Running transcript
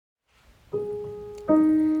Welcome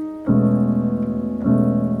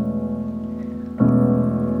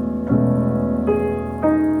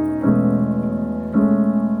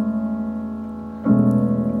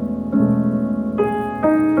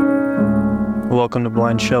to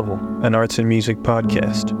Blind Shovel, an arts and music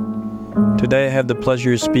podcast. Today I have the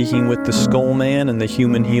pleasure of speaking with the Skull Man and the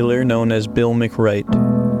human healer known as Bill McRight.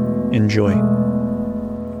 Enjoy.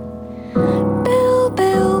 Bill,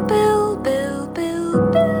 Bill, Bill, Bill,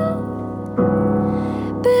 Bill, Bill.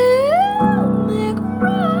 Bill McRight.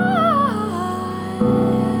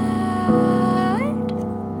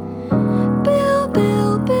 Bill,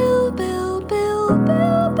 Bill, Bill, Bill, Bill,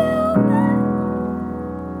 Bill, Bill,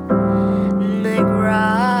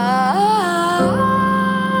 McRight.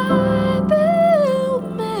 Bill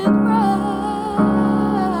McRight.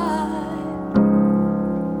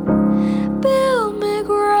 Bill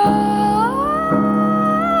McRight.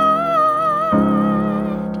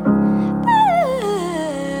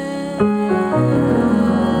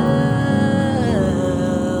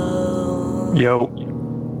 Yo.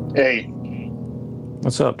 Hey,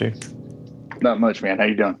 What's up, dude? not much, man. How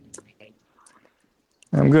you doing?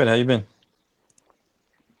 I'm good. How you been?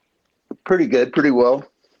 Pretty good, pretty well.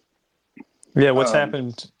 Yeah, what's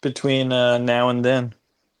happened between now and then?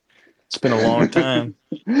 It's been a long time.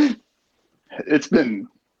 It's been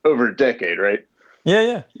over a decade, right?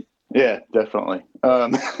 Yeah. Yeah, definitely.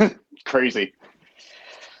 Crazy.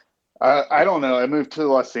 I don't know. I moved to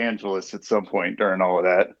Los Angeles at some point during all of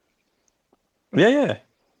that, Yeah.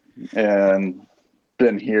 and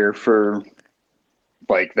been here for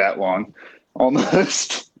like that long,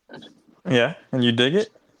 almost. Yeah, and you dig it?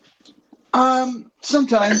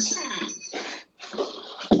 Sometimes.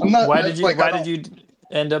 I'm not. Why did you like, I Why did you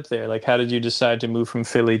end up there? Like, how did you decide to move from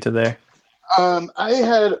Philly to there? I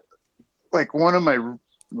had like one of my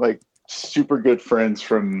like super good friends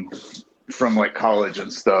from like college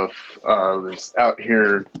and stuff was out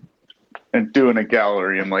here and doing a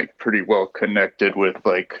gallery and like pretty well connected with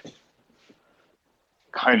like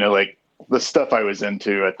kind of like the stuff I was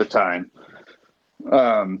into at the time.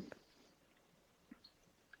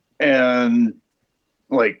 And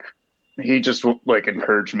like he just like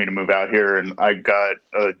encouraged me to move out here, and I got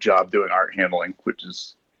a job doing art handling, which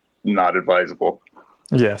is not advisable.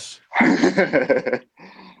 Yes.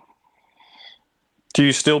 Do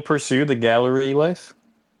you still pursue the gallery life?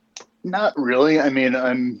 Not really. I mean,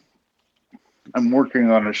 I'm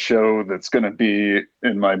working on a show that's going to be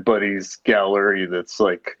in my buddy's gallery that's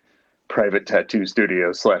like private tattoo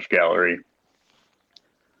studio / gallery.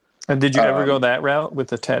 And did you ever go that route with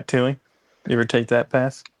the tattooing? You ever take that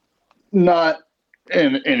path? Not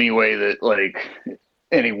in any way that like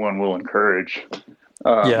anyone will encourage.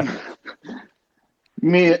 Yeah.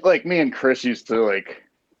 Me and Chris used to like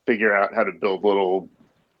figure out how to build little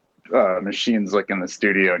machines like in the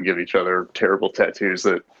studio and give each other terrible tattoos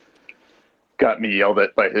that got me yelled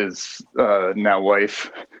at by his now wife.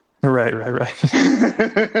 Right.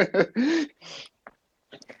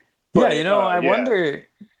 But, Yeah, I wonder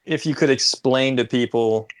if you could explain to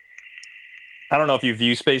people, I don't know if you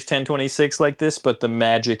view Space 1026 like this, but the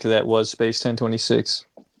magic that was Space 1026.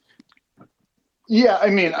 Yeah, I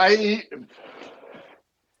mean, I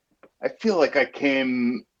feel like I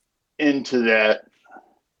came into that,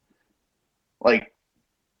 like,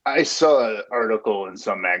 I saw an article in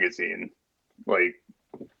some magazine, like,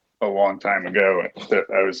 a long time ago that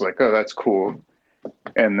I was like, oh, that's cool.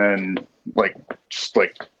 And then, like, just,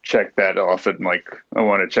 like, check that off and, like, I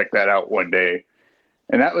want to check that out one day.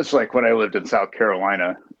 And that was, like, when I lived in South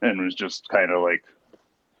Carolina and was just kind of, like,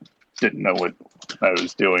 didn't know what I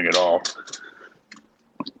was doing at all.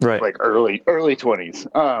 Right. Like, early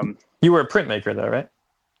 20s. You were a printmaker, though, right?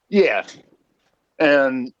 Yeah.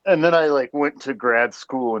 And then I like went to grad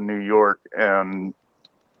school in New York and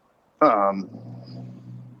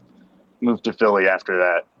moved to Philly after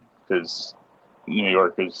that because New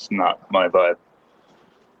York is not my vibe.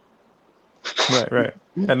 Right.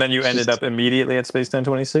 And then you ended up immediately at Space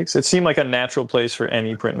 1026? It seemed like a natural place for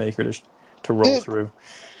any printmaker to roll through.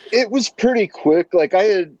 It was pretty quick. Like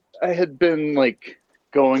I had been like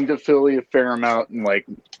going to Philly a fair amount and like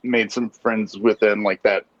made some friends within like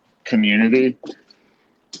that community.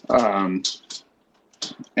 And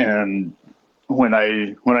when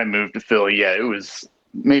I moved to Philly, yeah, it was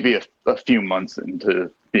maybe a few months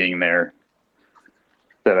into being there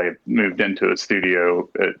that I moved into a studio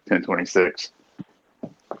at 1026.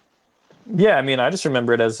 Yeah, I mean, I just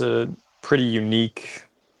remember it as a pretty unique.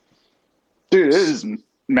 Dude, it is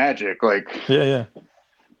magic. Like, Yeah.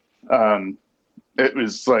 It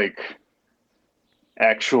was like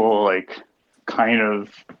actual like kind of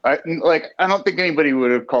I don't think anybody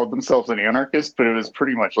would have called themselves an anarchist, but it was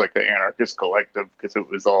pretty much like the anarchist collective because it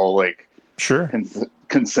was all like Sure.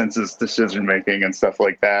 consensus decision making and stuff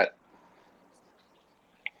like that.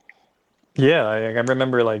 Yeah, I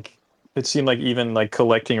remember like it seemed like even like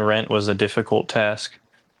collecting rent was a difficult task,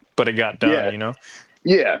 but it got done, Yeah. you know?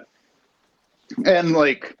 Yeah. And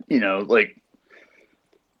like, like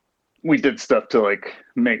we did stuff to like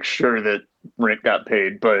make sure that rent got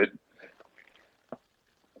paid, but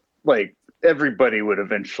like everybody would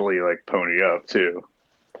eventually like pony up too.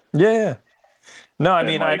 Yeah. No, I And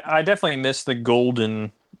mean, like, I definitely missed the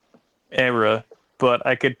golden era, but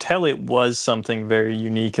I could tell it was something very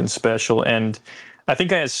unique and special. And I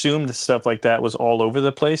think I assumed stuff like that was all over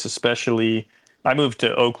the place, especially I moved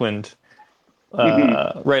to Oakland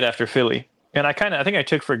right after Philly. And I think I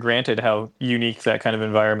took for granted how unique that kind of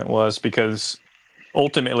environment was because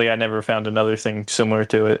ultimately I never found another thing similar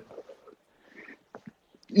to it.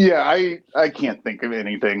 yeah, I can't think of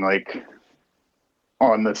anything like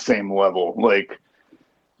on the same level. Like,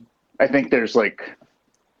 I think there's like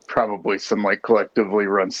probably some like collectively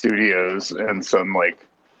run studios and some like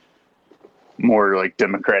more like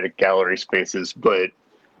democratic gallery spaces, but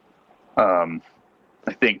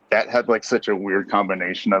I think that had like such a weird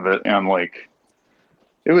combination of it, and like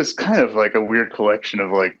it was kind of like a weird collection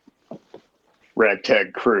of like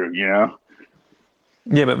ragtag crew, you know?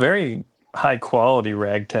 Yeah, but very high quality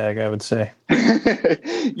ragtag, I would say.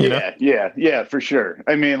 Yeah, for sure.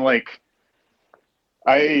 I mean, like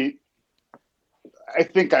I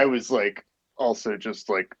think I was like also just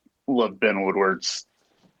like love Ben Woodward's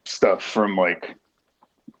stuff from like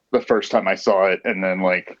the first time I saw it, and then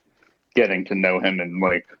like getting to know him, and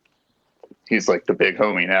like he's like the big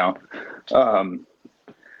homie now.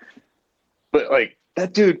 But like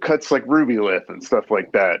that dude cuts like ruby lith and stuff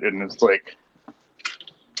like that, and it's like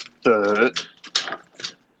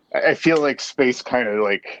I feel like space kind of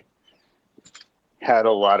like had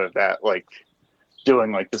a lot of that, like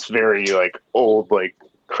doing like this very like old like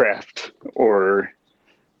craft, or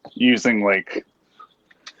using like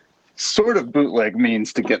sort of bootleg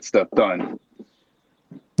means to get stuff done.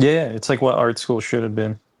 Yeah, it's like what art school should have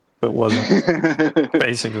been, but wasn't,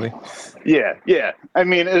 basically. Yeah. I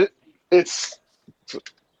mean, it's.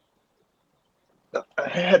 I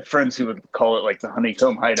had friends who would call it like the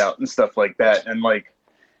honeycomb hideout and stuff like that, and like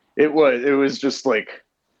it was just like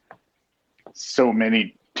so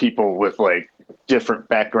many people with like different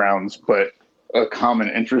backgrounds, but a common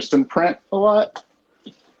interest in print a lot,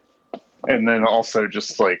 and then also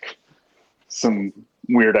just like some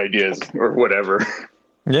weird ideas or whatever.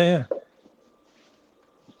 Yeah.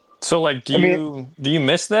 So, like, do you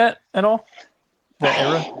miss that at all? That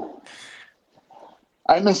era?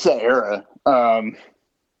 I miss that era,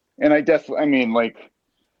 and I definitely. I mean, like,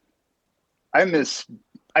 I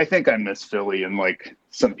think I miss Philly and like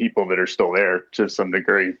some people that are still there to some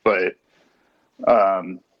degree, but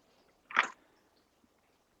I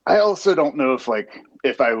also don't know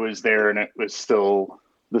if I was there and it was still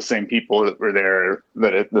the same people that were there,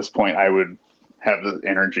 that at this point I would have the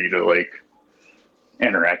energy to like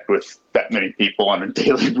interact with that many people on a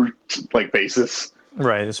daily like basis.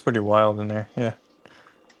 Right, it's pretty wild in there. Yeah.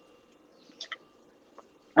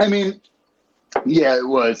 I mean, yeah, it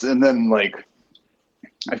was. And then like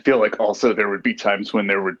I feel like also there would be times when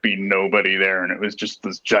there would be nobody there and it was just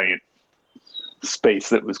this giant space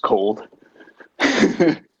that was cold.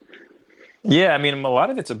 Yeah, I mean, a lot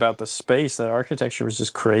of it's about the space. That architecture was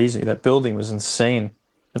just crazy. That building was insane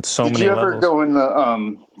at so many levels. Did you ever go in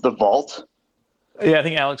the vault? Yeah, I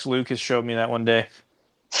think Alex Lucas showed me that one day.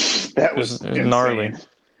 That was gnarly.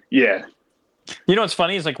 Yeah. You know what's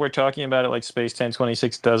funny is like we're talking about it like Space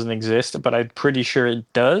 1026 doesn't exist, but I'm pretty sure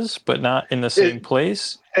it does, but not in the same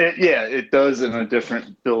place. It does in a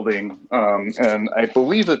different building, and I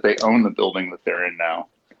believe that they own the building that they're in now,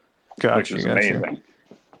 which is amazing.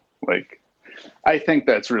 Like, I think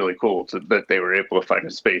that's really cool that they were able to find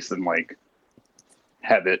a space and like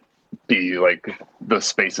have it be like the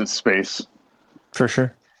space's space. For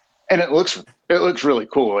sure. And it looks really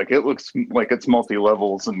cool. Like it looks like it's multi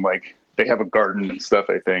levels and like they have a garden and stuff,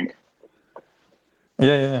 I think.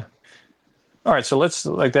 Yeah. All right, so let's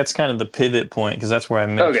like that's kind of the pivot point because that's where I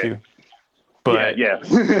met you. But yeah.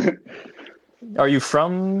 Are you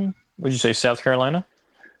from? Would you say South Carolina?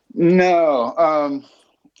 No,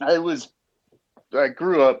 I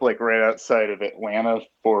grew up like right outside of Atlanta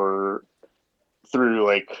through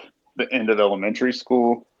like the end of elementary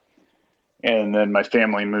school, and then my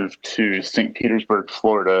family moved to St. Petersburg,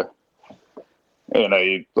 Florida, and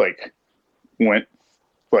I like went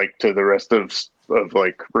like to the rest of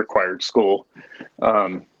like required school.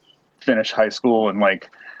 finish high school, and like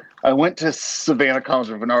I went to Savannah College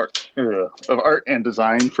of Art and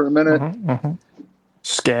Design for a minute.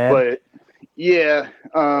 SCAD. But yeah,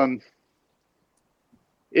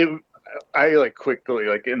 I like quickly,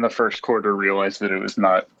 like in the first quarter, realized that it was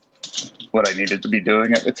not what I needed to be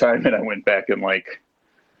doing at the time, and I went back and like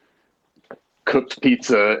cooked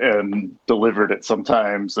pizza and delivered it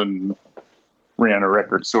sometimes, and ran a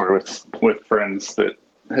record store with friends that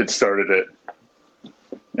had started it,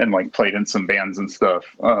 and like played in some bands and stuff.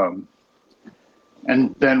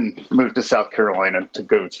 And then moved to South Carolina to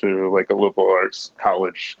go to like a liberal arts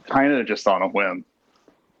college, kind of just on a whim.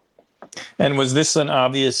 And was this an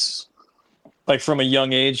obvious, like from a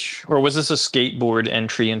young age, or was this a skateboard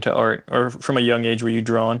entry into art, or from a young age were you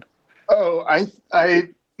drawn? Oh,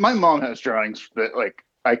 my mom has drawings that like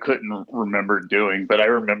I couldn't remember doing, but I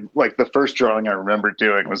remember like the first drawing I remember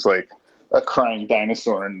doing was like a crying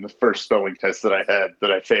dinosaur in the first spelling test that I had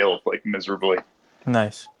that I failed like miserably.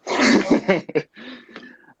 Nice. And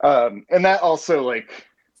that also like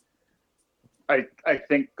I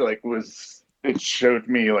think like it showed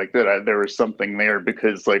me like that there was something there,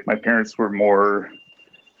 because like my parents were more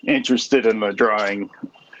interested in the drawing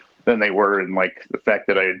than they were in like the fact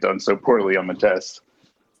that I had done so poorly on the test.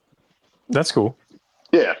 That's cool.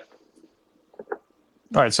 Yeah.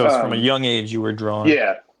 All right, so it's from a young age you were drawn.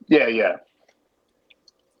 Yeah.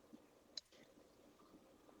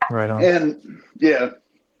 Right on. And yeah,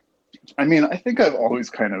 I mean, I think I've always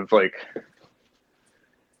kind of like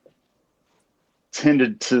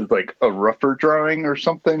tended to like a rougher drawing or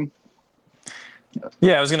something.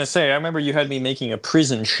 Yeah, I was gonna say, I remember you had me making a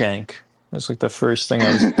prison shank. That's like the first thing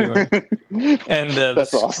I was doing. And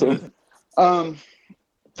that's awesome.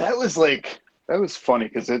 That was funny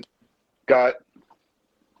because it got,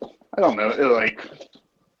 I don't know, like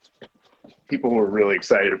people were really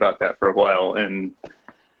excited about that for a while, and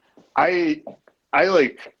I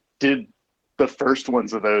like did the first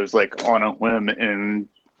ones of those like on a whim in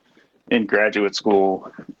graduate school,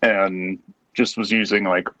 and just was using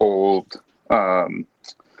like old I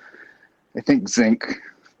think zinc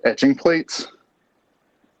etching plates,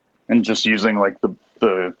 and just using like the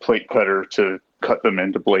plate cutter to cut them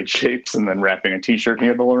into blade shapes, and then wrapping a t-shirt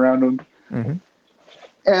handle around them. Mm-hmm.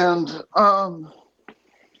 And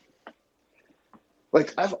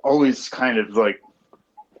like I've always kind of like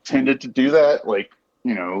tended to do that, like,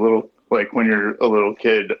 you know, a little, like when you're a little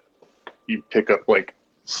kid you pick up like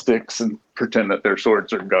sticks and pretend that they're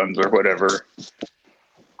swords or guns or whatever.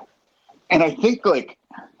 And I think like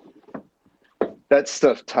that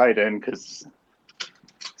stuff tied in because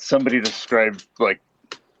somebody described like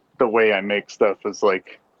the way I make stuff as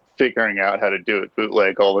like figuring out how to do it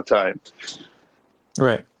bootleg all the time.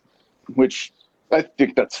 Right. Which I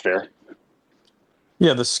think that's fair.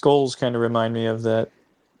 Yeah, the skulls kind of remind me of that.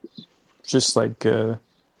 Just like, I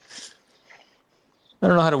don't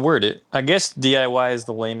know how to word it. I guess DIY is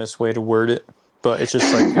the lamest way to word it, but it's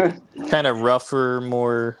just like kind of rougher,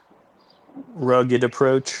 more rugged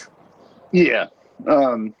approach. Yeah.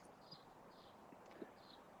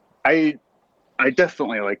 I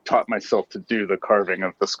definitely like taught myself to do the carving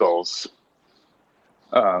of the skulls.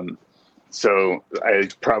 So I'm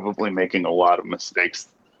probably making a lot of mistakes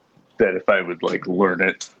that if I would like learn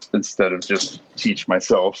it instead of just teach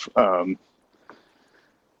myself,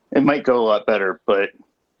 it might go a lot better, but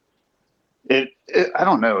it I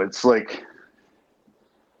don't know. It's like,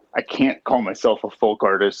 I can't call myself a folk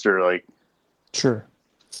artist or like Sure.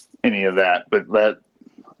 any of that, but that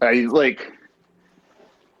I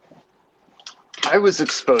was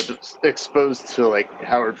exposed to like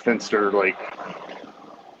Howard Finster like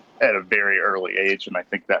at a very early age, and I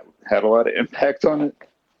think that had a lot of impact on it.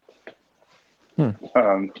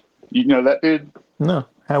 You know that dude? No,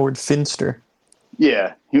 Howard Finster.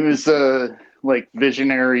 Yeah, he was a like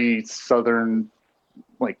visionary Southern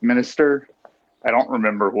like minister. I don't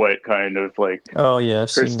remember what kind of like I've seen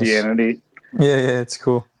this. Christianity. Yeah, it's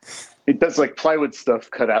cool. He does like plywood stuff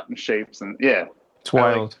cut out in shapes, and yeah, It's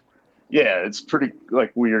wild. yeah, it's pretty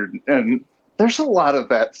like weird. And there's a lot of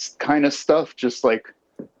that kind of stuff just like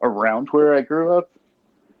around where I grew up,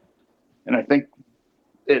 and I think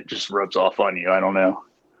it just rubs off on you. I don't know.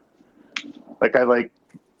 Like I like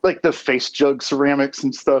the face jug ceramics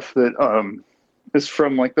and stuff that is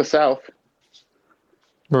from like the South.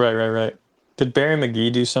 Right. Did Barry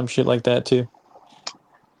McGee do some shit like that too?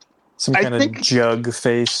 Some kind of jug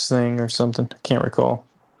face thing or something? I can't recall.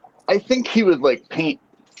 I think he would like paint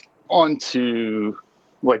onto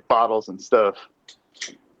like bottles and stuff.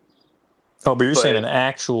 Oh, but you're saying an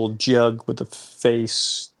actual jug with a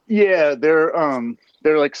face. Yeah, they're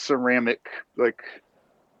like ceramic like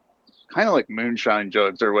kind of like moonshine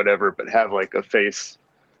jugs or whatever, but have like a face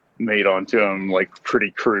made onto them, like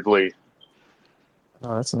pretty crudely.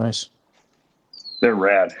 Oh, that's nice. They're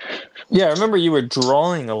rad. Yeah, I remember you were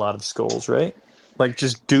drawing a lot of skulls, right? Like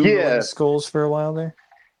just doodling Yeah. skulls for a while there.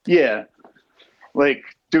 Yeah, like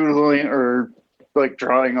doodling or like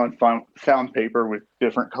drawing on found paper with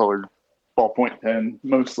different colored ballpoint pen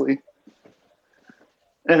mostly.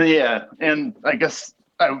 And yeah, and I guess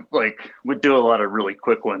I like would do a lot of really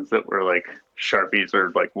quick ones that were like Sharpies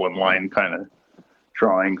or like one line kind of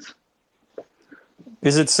drawings.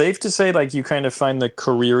 Is it safe to say like you kind of find the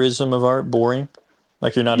careerism of art boring?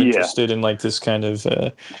 Like you're not Yeah. interested in like this kind of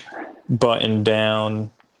button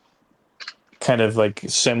down kind of like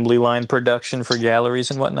assembly line production for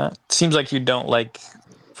galleries and whatnot? It seems like you don't like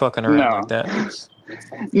fucking around No. like that.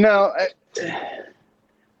 No,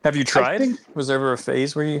 Have you tried? think- Was there ever a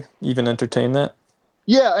phase where you even entertained that?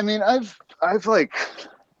 yeah, I mean, I've like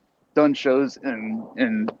done shows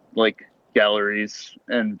in like galleries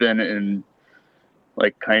and been in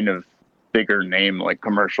like kind of bigger name like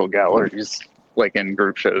commercial galleries, like in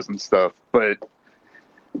group shows and stuff. But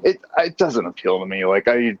it doesn't appeal to me. Like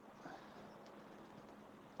I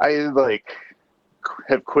like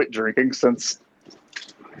have quit drinking since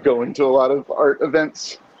going to a lot of art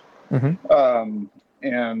events. Mm-hmm.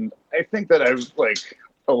 And I think that I was like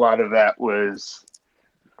a lot of that was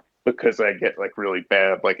because I get like really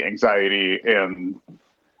bad like anxiety, and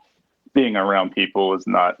being around people is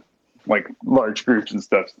not like large groups and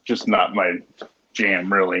stuff, just not my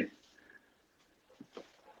jam really.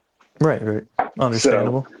 Right.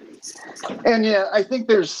 Understandable. And yeah, I think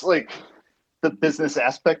there's like the business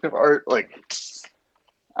aspect of art, like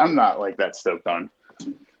I'm not like that stoked on.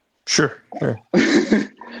 Sure.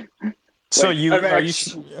 So Like,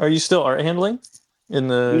 are you still art handling in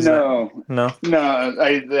the No,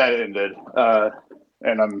 that ended,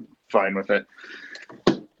 and I'm fine with it.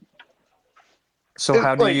 So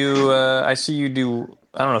how do you I see you do,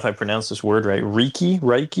 I don't know if I pronounced this word right, Reiki.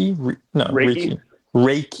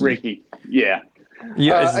 Yeah.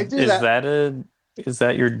 Yeah, I do is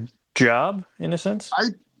that your job in a sense?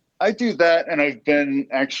 I do that, and I've been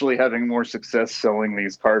actually having more success selling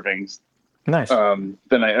these carvings Nice. than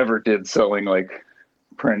I ever did selling like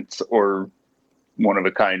prints or one of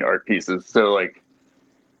a kind art pieces. So like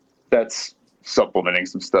that's supplementing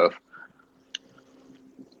some stuff.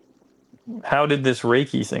 How did this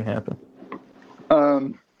Reiki thing happen?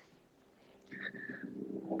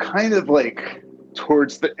 Kind of like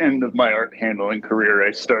towards the end of my art handling career,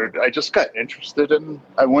 I just got interested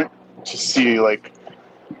I went to see like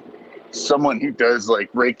someone who does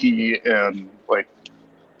like Reiki and like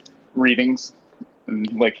readings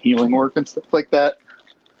and like healing work and stuff like that.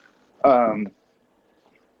 And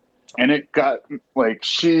it got like,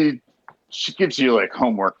 she gives you like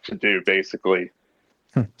homework to do basically.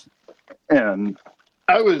 And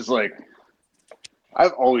I was like,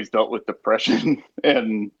 I've always dealt with depression,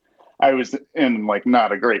 and I was in like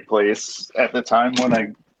not a great place at the time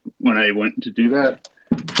when I went to do that,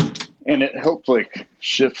 and it helped like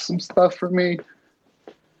shift some stuff for me.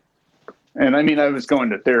 And I mean, I was going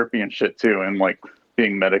to therapy and shit too, and like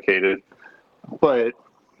being medicated, but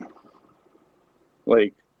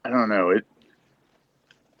like I don't know,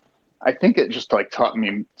 I think it just like taught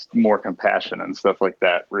me more compassion and stuff like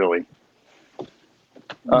that. Really.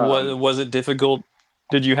 Was it difficult?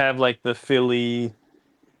 Did you have like the Philly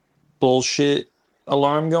bullshit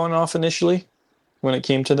alarm going off initially when it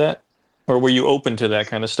came to that? Or were you open to that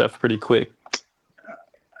kind of stuff pretty quick?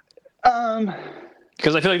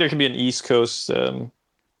 Because I feel like there can be an East Coast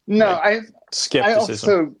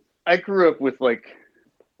skepticism. I grew up with like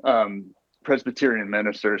Presbyterian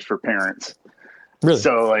ministers for parents. Really?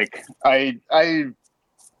 So like I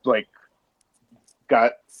like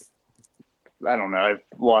got, I don't know, I've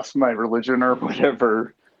lost my religion or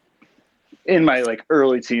whatever in my like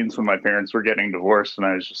early teens when my parents were getting divorced, and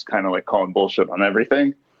I was just kind of like calling bullshit on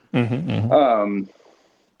everything. And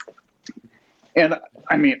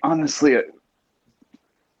I mean, honestly,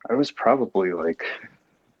 I was probably like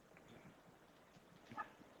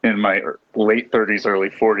in my late 30s, early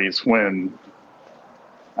 40s when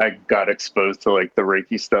I got exposed to like the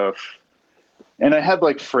Reiki stuff. And I had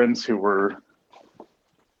like friends who were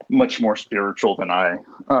much more spiritual than I.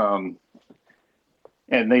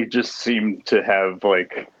 And they just seemed to have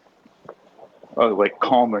like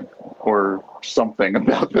calm or something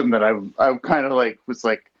about them that I kind of like was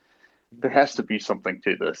like, there has to be something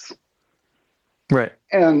to this. Right.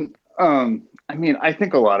 And I mean, I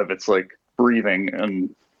think a lot of it's like breathing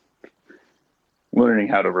and learning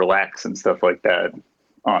how to relax and stuff like that,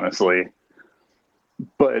 honestly.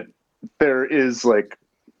 But there is like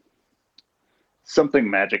something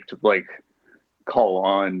magic to like call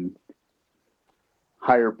on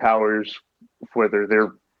higher powers, whether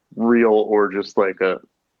they're real or just like a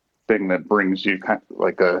thing that brings you kind of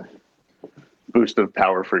like a boost of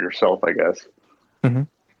power for yourself, I guess. Mm-hmm.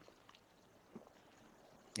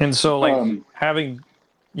 And so, like, Um,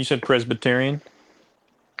 you said Presbyterian.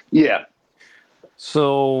 yeah.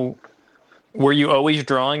 So, were you always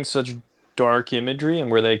drawing such dark imagery, and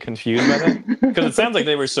were they confused by that? Because it sounds like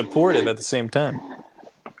they were supportive at the same time.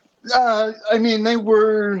 I mean, they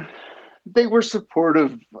were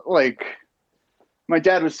supportive. Like, my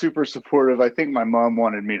dad was super supportive. I think my mom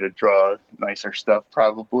wanted me to draw nicer stuff,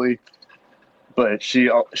 probably, but she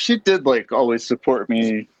did like always support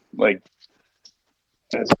me, like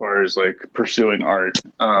as far as like pursuing art.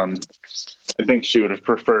 I think she would have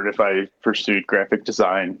preferred if I pursued graphic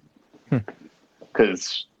design,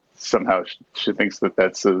 because somehow she thinks that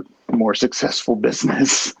that's a more successful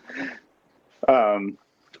business. But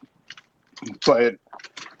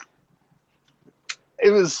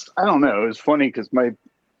I don't know, it was funny because my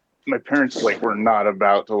parents like were not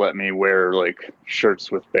about to let me wear like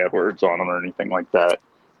shirts with bad words on them or anything like that.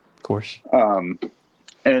 Of course. And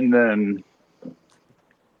then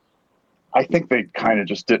I think they kind of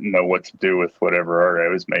just didn't know what to do with whatever art I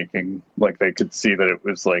was making. Like, they could see that it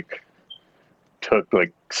was like took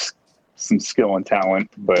like some skill and talent,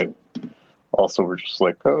 but also were just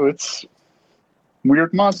like, oh, it's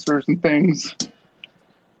weird monsters and things.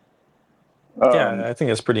 Yeah, I think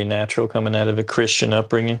that's pretty natural coming out of a Christian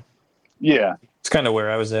upbringing. Yeah. It's kind of where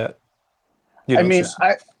I was at. I mean,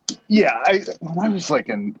 when I was like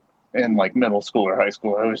in like middle school or high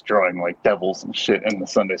school, I was drawing like devils and shit in the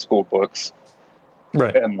Sunday school books.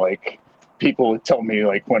 Right. And like people would tell me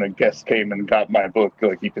like when a guest came and got my book,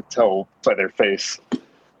 like you could tell by their face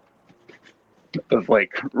of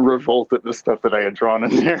like revolt at the stuff that I had drawn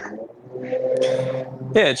in there.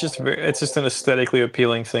 Yeah, it's just an aesthetically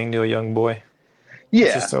appealing thing to a young boy. Yeah.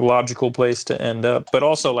 It's just a logical place to end up. But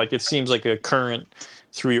also, like, it seems like a current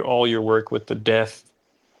through all your work with the death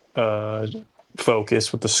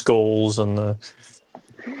focus, with the skulls and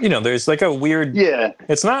there's like a weird. Yeah.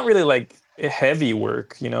 It's not really like a heavy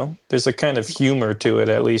work, There's a kind of humor to it,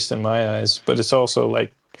 at least in my eyes. But it's also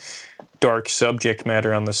like dark subject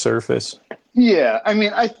matter on the surface. Yeah. I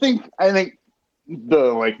mean, I think the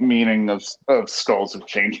like meaning of skulls have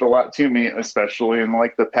changed a lot to me, especially in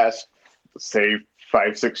like the past, say,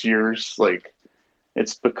 5-6 years. Like,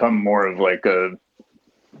 it's become more of like a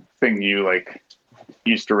thing you like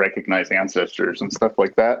used to recognize ancestors and stuff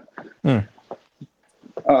like that. And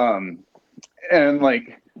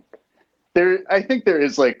like I think there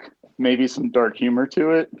is like maybe some dark humor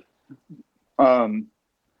to it. And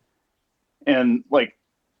like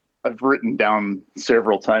I've written down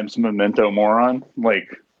several times "memento moron,"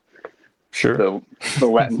 like sure, the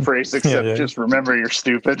Latin phrase, except just remember you're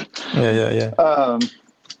stupid. Yeah.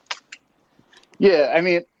 Yeah, I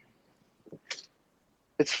mean,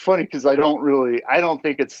 it's funny because I don't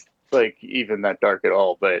think it's like even that dark at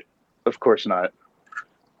all, but of course not.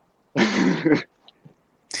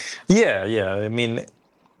 Yeah. I mean,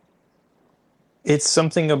 it's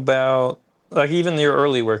something about like even your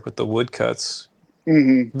early work with the woodcuts.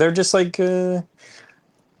 Mm-hmm. They're just like they're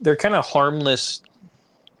kind of harmless.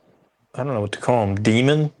 I don't know what to call them.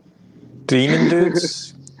 Demon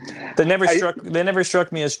dudes. They never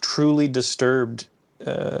struck me as truly disturbed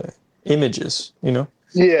images.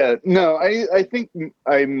 Yeah, no, I think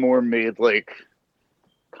I more made like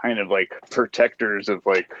kind of like protectors of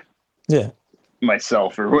like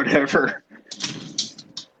myself or whatever.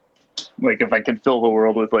 Like, if I can fill the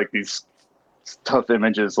world with like these tough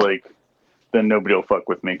images, like, then nobody will fuck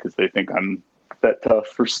with me because they think I'm that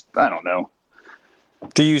tough. Or I don't know.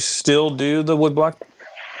 Do you still do the woodblock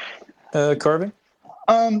carving?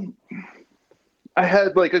 I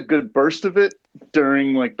had like a good burst of it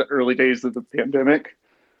during like the early days of the pandemic,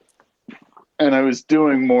 and I was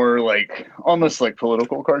doing more like almost like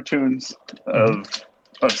political cartoons of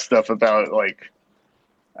stuff about like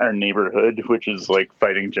our neighborhood, which is like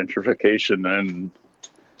fighting gentrification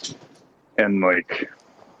and like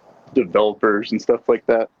developers and stuff like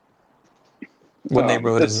that. What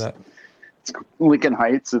neighborhood is that? It's Lincoln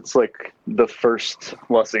Heights. It's like the first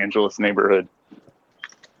Los Angeles neighborhood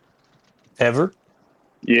ever.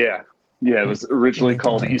 Yeah, it was originally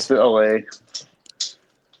called East LA,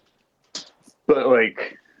 but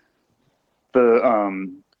like the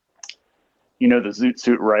the Zoot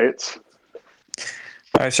Suit riots.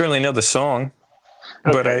 I certainly know the song,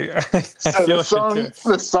 but I so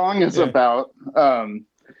the song is about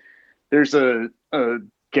there's a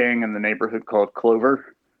gang in the neighborhood called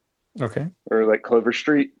Clover. Okay. Or like Clover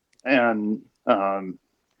Street, and Um,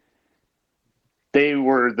 they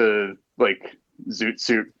were the like Zoot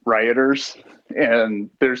Suit rioters, and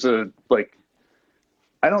there's a like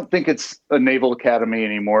I don't think it's a naval academy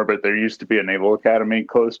anymore, but there used to be a naval academy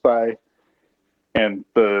close by, and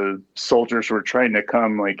the soldiers were trying to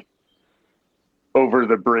come like over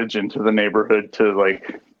the bridge into the neighborhood to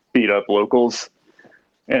like beat up locals,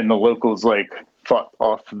 and the locals like fought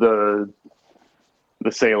off the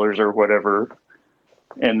sailors or whatever.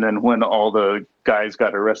 And then when all the guys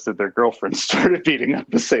got arrested, their girlfriends started beating up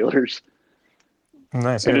the sailers.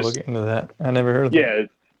 Nice. I gotta look into that. I never heard of Yeah. that.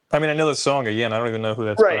 I mean, I know the song again. I don't even know who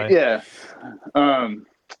that's Right. by. Yeah.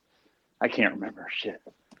 I can't remember shit.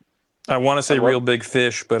 I want to say Real Big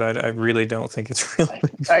Fish, but I really don't think it's Real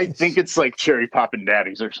Big Fish. I think it's like Cherry Poppin'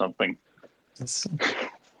 Daddies or something.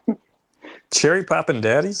 Cherry Poppin'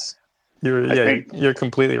 Daddies? You're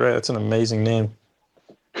completely right. That's an amazing name.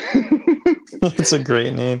 It's a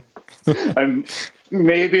great name. I'm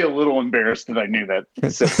maybe a little embarrassed that I knew that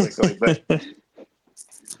specifically, but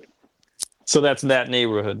so that's that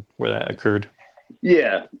neighborhood where that occurred.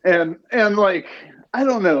 Yeah, and like I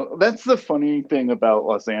don't know. That's the funny thing about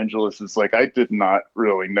Los Angeles is like I did not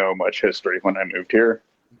really know much history when I moved here.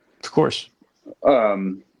 Of course.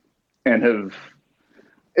 And it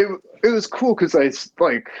was cool because I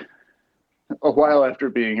like a while after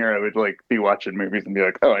being here, I would like be watching movies and be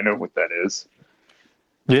like, oh, I know what that is.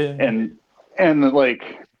 Yeah. And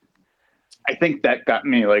like I think that got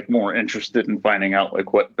me like more interested in finding out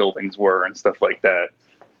like what buildings were and stuff like that.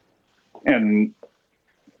 And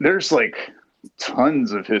there's like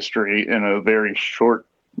tons of history in a very short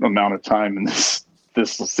amount of time in this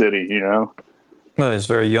city, you know? Well, it's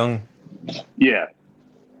very young. Yeah.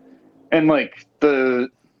 And like there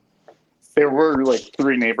were like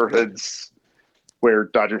 3 neighborhoods where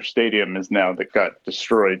Dodger Stadium is now that got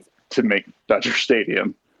destroyed to make Dodger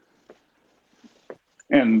Stadium.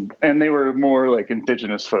 And they were more like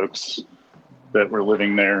indigenous folks that were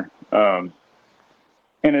living there. And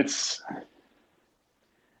it's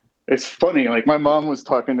funny, like my mom was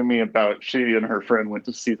talking to me about she and her friend went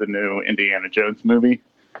to see the new Indiana Jones movie.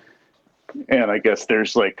 And I guess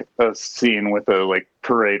there's like a scene with a like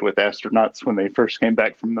parade with astronauts when they first came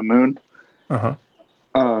back from the moon. Uh-huh.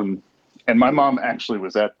 And my mom actually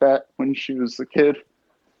was at that when she was a kid.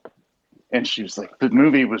 And she was like, the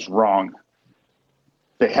movie was wrong.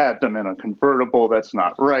 They had them in a convertible. That's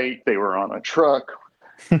not right. They were on a truck.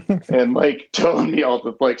 And like telling me all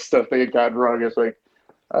the like stuff they had gotten wrong. It's like,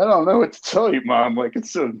 I don't know what to tell you, Mom. Like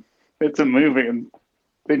it's a movie and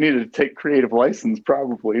they needed to take creative license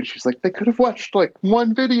probably. And she's like, they could have watched like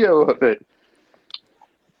one video of it.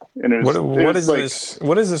 And it was, what is like, this?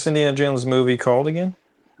 What is this Indiana Jones movie called again?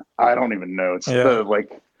 I don't even know. It's the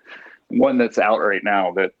like one that's out right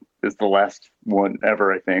now that is the last one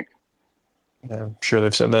ever, I think. Yeah, I'm sure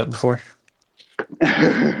they've said that before.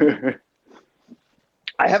 I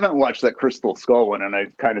haven't watched that Crystal Skull one, and I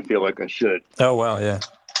kind of feel like I should. Oh wow, yeah.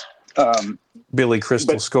 Billy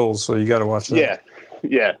Crystal Skulls, so you got to watch that.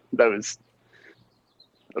 Yeah, that was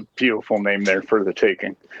a beautiful name there for the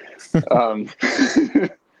taking.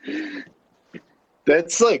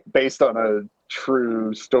 That's like based on a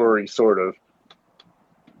true story, sort of.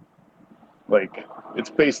 Like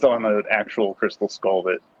it's based on an actual crystal skull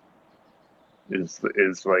that is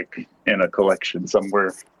like in a collection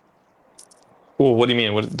somewhere. Well, what do you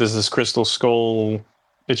mean? What does this crystal skull?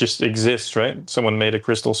 It just exists, right? Someone made a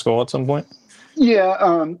crystal skull at some point.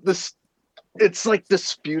 Yeah, it's like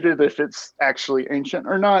disputed if it's actually ancient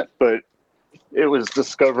or not, but it was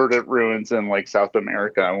discovered at ruins in like South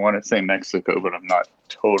America. I want to say Mexico, but I'm not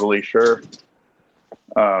totally sure.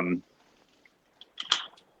 Or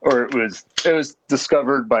it was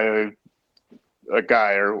discovered by a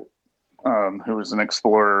guy or who was an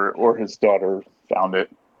explorer, or his daughter found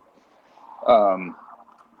it.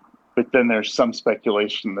 But then there's some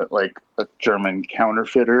speculation that like a German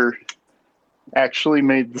counterfeiter actually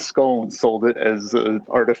made the skull and sold it as an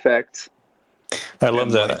artifact. I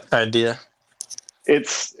love that idea.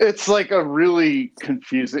 It's like a really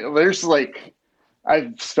confusing. There's like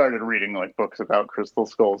I've started reading like books about crystal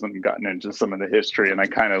skulls and gotten into some of the history, and I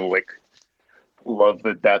kind of like love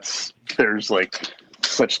that there's like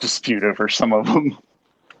such dispute over some of them.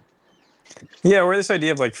 Yeah, or this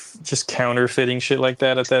idea of like just counterfeiting shit like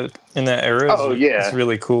that in that era. It's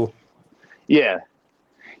really cool. Yeah.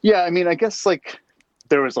 I mean, I guess like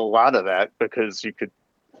there was a lot of that because you could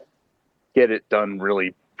get it done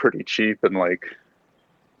really pretty cheap, and like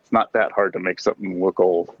it's not that hard to make something look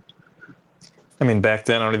old. I mean, back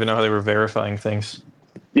then I don't even know how they were verifying things.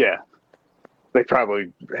 Yeah, they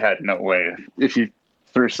probably had no way. If you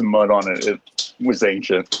threw some mud on it, it was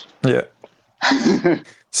ancient. Yeah.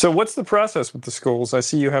 So what's the process with the skulls? I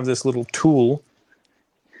see you have this little tool.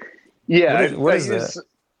 Yeah, What I is that? use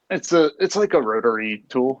it's like a rotary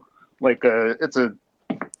tool, it's a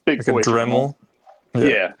big Like a boy Dremel?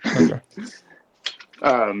 Yeah. Okay.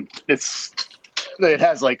 It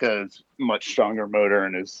has like a much stronger motor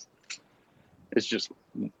and it's just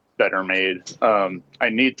better made. I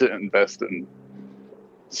need to invest in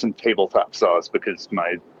some tabletop saws because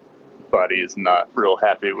my body is not real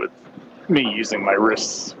happy with me using my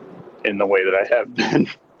wrists in the way that I have been.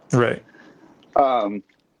 Right.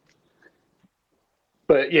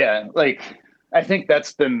 But yeah, like I think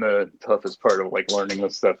that's been the toughest part of like learning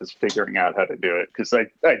this stuff is figuring out how to do it. Because I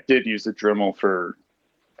did use a Dremel for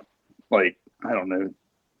like, I don't know,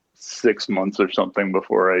 6 months or something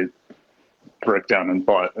before I broke down and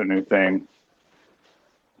bought a new thing.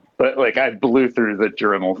 But like I blew through the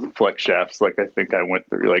Dremel flex shafts. Like I think I went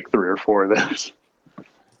through like 3 or 4 of those.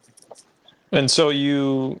 And so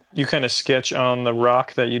you kind of sketch on the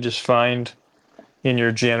rock that you just find in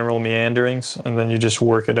your general meanderings, and then you just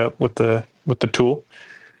work it up with the tool.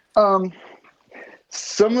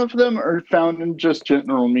 Some of them are found in just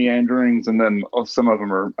general meanderings, and then some of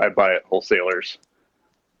them are I buy at wholesalers.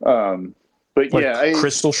 But Like yeah,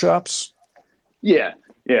 crystal shops. yeah,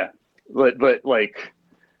 but like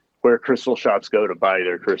where crystal shops go to buy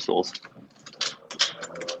their crystals.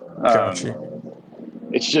 Gotcha.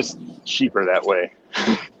 It's just cheaper that way,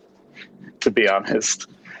 to be honest.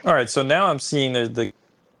 All right, so now I'm seeing the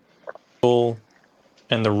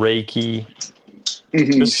and the Reiki.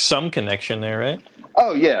 There's some connection there, right?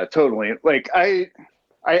 Oh yeah, totally. Like I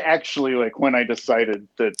actually like when I decided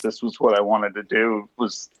that this was what I wanted to do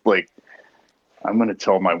was like I'm gonna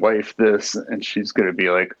tell my wife this and she's gonna be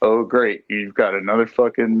like, oh great, you've got another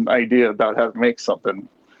fucking idea about how to make something.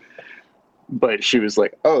 But she was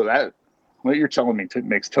like, oh, that what you're telling me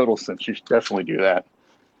makes total sense. You should definitely do that.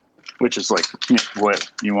 Which is like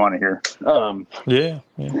what you want to hear. Yeah.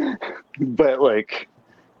 But like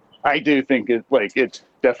I do think it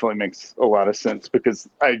definitely makes a lot of sense because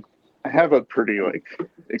I have a pretty like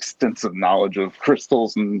extensive knowledge of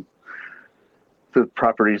crystals and the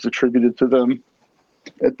properties attributed to them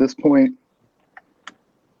at this point.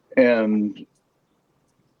 And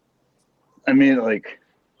I mean, like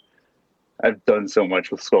I've done so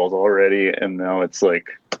much with skulls already, and now it's like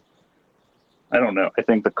I don't know. I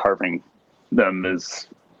think the carving them is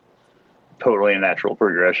totally a natural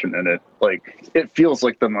progression, and it feels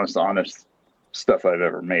like the most honest stuff I've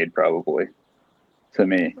ever made, probably, to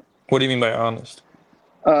me. What do you mean by honest?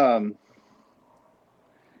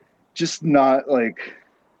 Just not like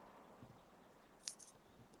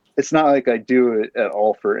it's not like I do it at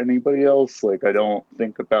all for anybody else. Like I don't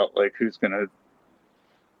think about like who's gonna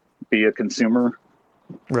be a consumer,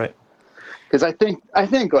 Right. because I think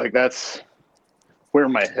like that's where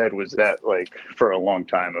my head was at like for a long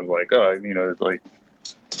time of like, oh, like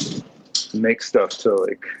make stuff to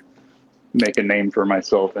like make a name for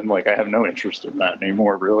myself, and like I have no interest in that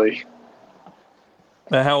anymore, really.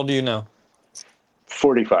 Now, how old do you know?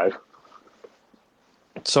 45.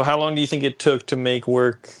 So how long do you think it took to make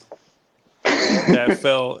work that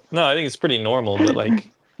felt? No, I think it's pretty normal, but like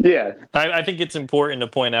Yeah. I think it's important to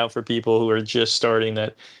point out for people who are just starting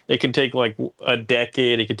that it can take like a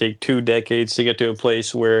decade, it could take 2 decades to get to a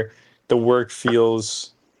place where the work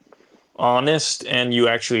feels honest and you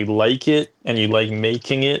actually like it and you like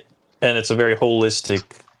making it, and it's a very holistic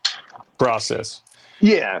process.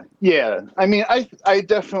 Yeah. I mean, I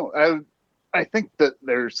definitely I think that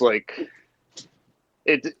there's like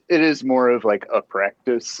it is more of like a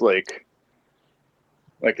practice, like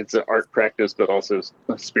it's an art practice, but also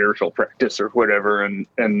a spiritual practice or whatever, and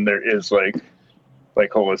there is like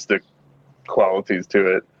holistic qualities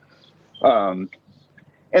to it,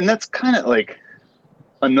 and that's kind of like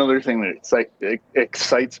another thing that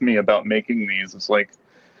excites me about making these is like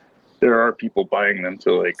there are people buying them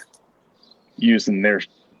to like use in their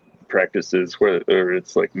practices, whether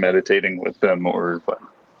it's like meditating with them or like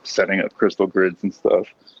setting up crystal grids and stuff.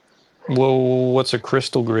 Well, what's a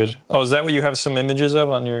crystal grid? Oh, is that what you have some images of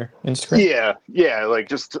on your Instagram? Yeah, like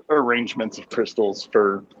just arrangements of crystals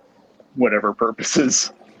for whatever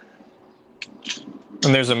purposes.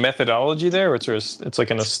 And there's a methodology there, or it's like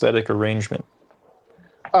an aesthetic arrangement?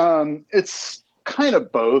 It's kind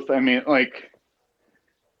of both. I mean, like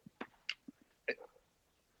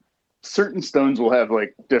certain stones will have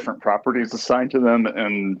like different properties assigned to them,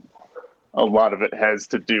 and a lot of it has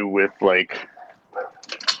to do with like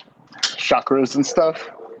chakras and stuff.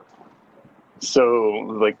 So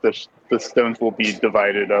like the stones will be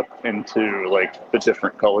divided up into like the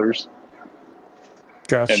different colors.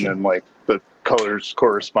 Gotcha. And then like the colors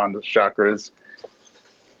correspond to chakras.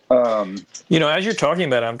 As you're talking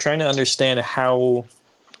about it, I'm trying to understand how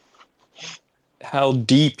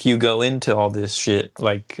deep you go into all this shit,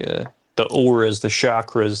 like the auras, the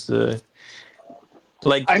chakras,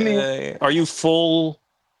 I mean, are you full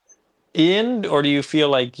in, or do you feel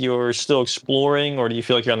like you're still exploring, or do you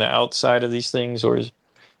feel like you're on the outside of these things, or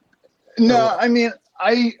no, what? I mean,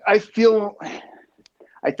 I feel,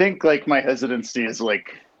 I think like my hesitancy is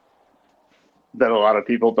like that a lot of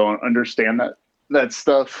people don't understand that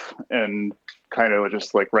stuff and kind of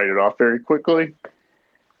just like write it off very quickly.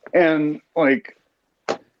 And like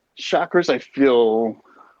chakras, I feel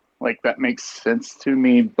like that makes sense to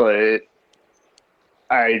me, but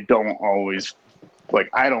I don't always like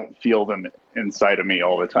I don't feel them inside of me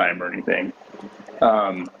all the time or anything.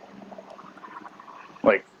 Um,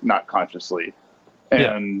 like not consciously.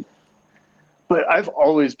 Yeah. And but I've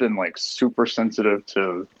always been like super sensitive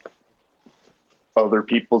to other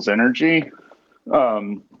people's energy.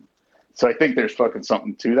 Um, so I think there's fucking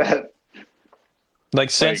something to that. Like Like,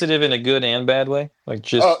 sensitive in a good and bad way, like oh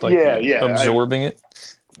just like yeah, yeah, absorbing it.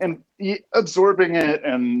 and absorbing it,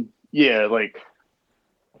 and yeah, like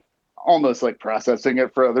almost like processing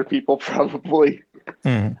it for other people, probably.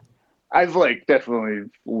 Hmm. I've like definitely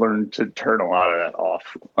learned to turn a lot of that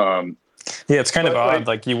off. Yeah, it's kind of But odd. like,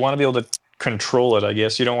 Like you want to be able to control it, I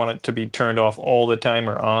guess. You don't want it to be turned off all the time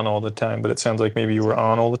or on all the time, but it sounds like maybe you were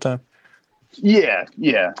on all the time. yeah,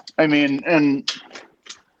 yeah. I mean, and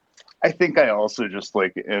I think I also just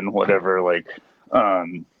like in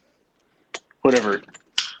um, whatever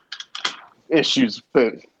issues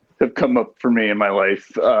that have come up for me in my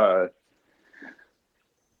life,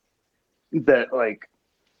 that like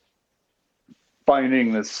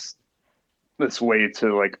finding this way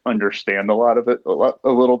to like understand a lot of it a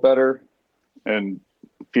little better and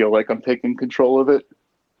feel like I'm taking control of it,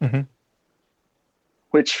 Hmm.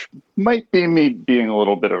 which might be me being a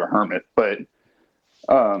little bit of a hermit, but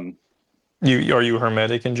um, Are you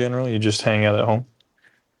hermetic in general? You just hang out at home?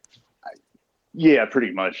 yeah,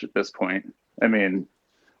 pretty much at this point. I mean,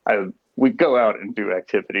 I we go out and do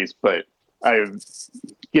activities, but I've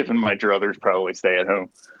given my druthers probably stay at home.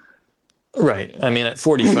 Right. I mean, at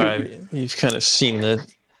 45, you've kind of seen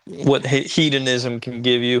what hedonism can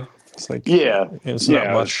give you. It's like Yeah, it's not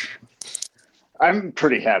yeah. much. I'm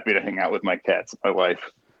pretty happy to hang out with my cats and my wife.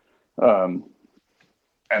 Um,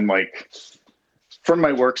 and like from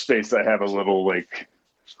my workspace, I have a little like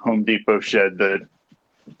Home Depot shed that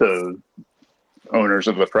the owners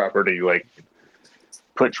of the property like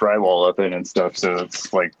put drywall up in and stuff. So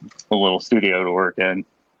it's like a little studio to work in.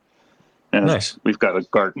 And Nice. we've got a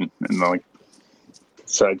garden and like,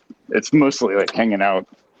 so it's mostly like hanging out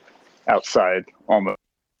outside almost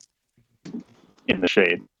in the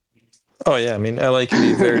shade. Oh yeah, I mean, LA can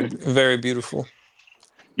be very, very beautiful.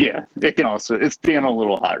 Yeah, it can also, it's being a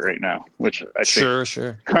little hot right now, which I think Sure,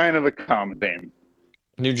 sure. kind of a common theme.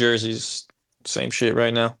 New Jersey's same shit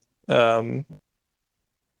right now. Um,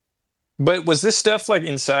 but was this stuff like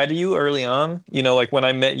inside of you early on? Like when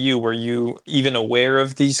I met you, were you even aware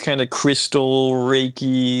of these kind of crystal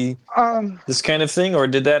Reiki, Um, this kind of thing, or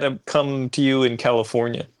did that come to you in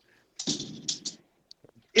California?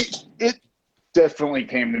 it definitely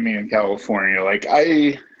came to me in California. Like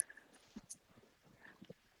I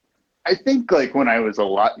think like when I was a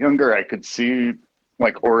lot younger, I could see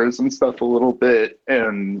like auras and stuff a little bit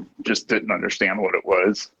and just didn't understand what it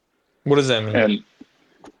was. What does that mean? And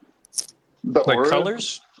the Like aura,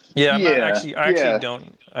 colors? Yeah, I'm not yeah, actually. I actually yeah.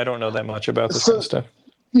 don't. I don't know that much about this kind of So stuff.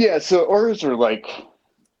 yeah, so auras are like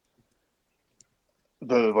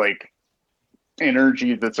the like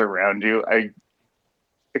energy that's around you.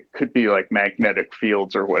 It could be like magnetic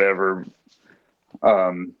fields or whatever.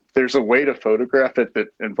 There's a way to photograph it that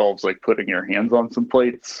involves like putting your hands on some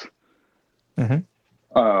plates. Hmm.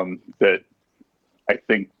 That I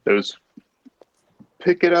think those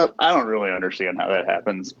pick it up. I don't really understand how that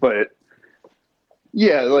happens, but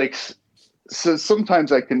yeah, like so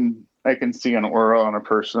sometimes I can see an aura on a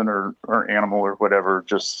person or animal or whatever,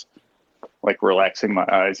 just like relaxing my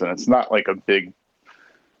eyes, and it's not like a big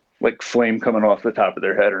like flame coming off the top of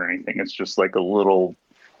their head or anything. It's just like a little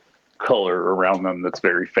color around them that's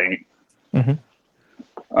very faint. Hmm.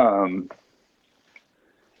 Um,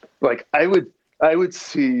 like I would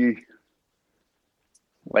see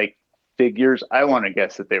like figures. I want to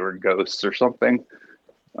guess that they were ghosts or something.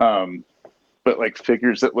 Um, but like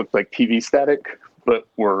figures that looked like TV static, but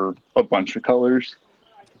were a bunch of colors.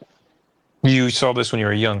 You saw this when you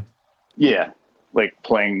were young. Yeah, like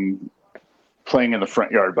playing in the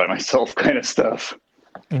front yard by myself, kind of stuff.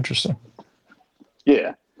 Interesting.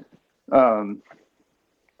 Yeah, um,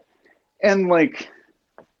 and like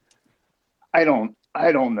I don't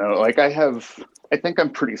I don't know. Like I think I'm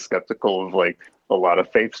pretty skeptical of like a lot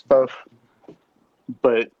of faith stuff,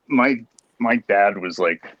 but my dad was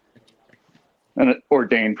like an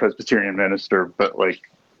ordained Presbyterian minister, but like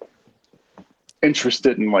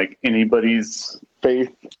interested in like anybody's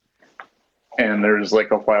faith. And there was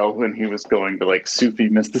like a while when he was going to like Sufi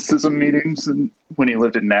mysticism meetings and when he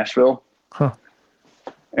lived in Nashville. Huh.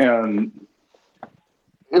 And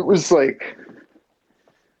it was like,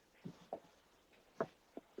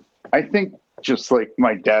 I think just like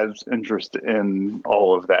my dad's interest in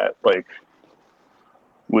all of that, like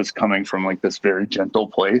was coming from like this very gentle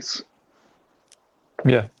place.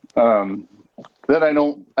 Yeah. That I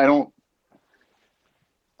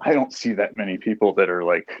don't see that many people that are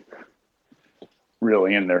like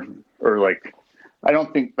really in their, or like, I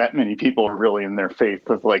don't think that many people are really in their faith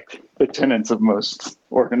with like the tenets of most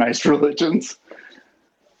organized religions.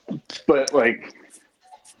 But like,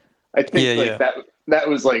 I think that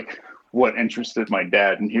was like what interested my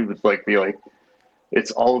dad, and he would like be like,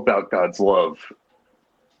 it's all about God's love.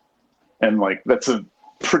 And like, that's a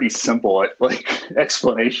pretty simple like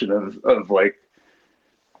explanation of like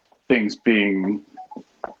things being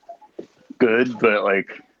good, but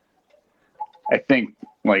like, I think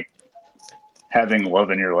like having love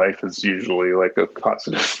in your life is usually like a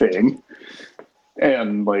positive thing,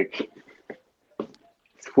 and like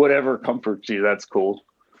whatever comforts you, that's cool.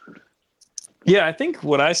 Yeah, I think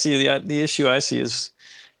what I see, the issue I see is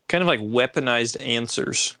kind of like weaponized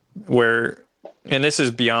answers where, and this is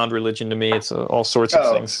beyond religion to me, it's all sorts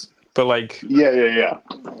of things, but like, yeah.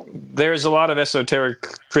 There's a lot of esoteric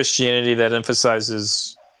Christianity that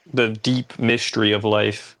emphasizes the deep mystery of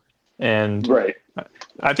life. And Right.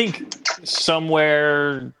 I think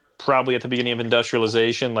somewhere probably at the beginning of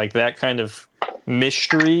industrialization, like that kind of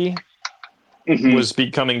mystery was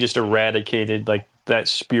becoming just eradicated. Like that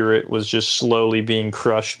spirit was just slowly being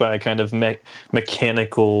crushed by a kind of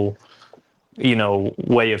mechanical,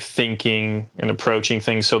 way of thinking and approaching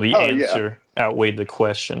things. So the answer outweighed the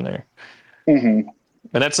question there. Mm-hmm.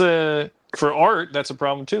 And for art, that's a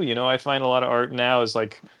problem too. I find a lot of art now is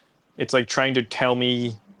like, it's like trying to tell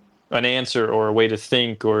me an answer or a way to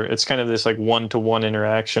think, or it's kind of this like one-to-one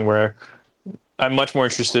interaction where I'm much more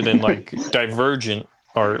interested in like divergent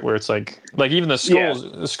art where it's like even the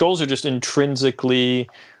skulls are just intrinsically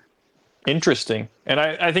interesting. And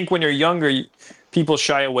I think when you're younger, people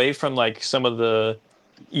shy away from like some of the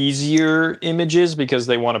easier images because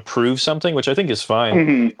they want to prove something, which I think is fine.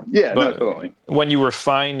 Mm-hmm. Yeah, but definitely. When you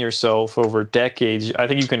refine yourself over decades, I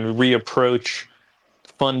think you can reapproach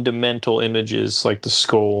fundamental images like the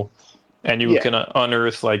skull, and you can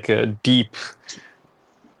unearth like a deep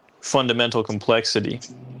fundamental complexity,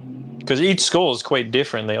 because each skull is quite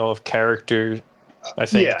different. They all have character, I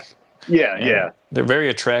think. Yeah. They're very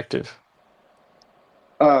attractive.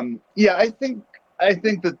 I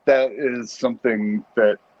think that is something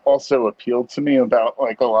that also appealed to me about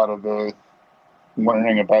like a lot of the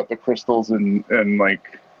learning about the crystals and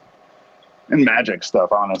like and magic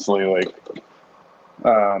stuff, honestly. Like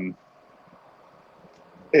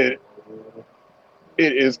it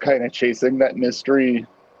is kind of chasing that mystery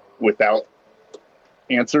without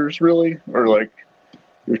answers, really, or like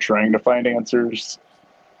you're trying to find answers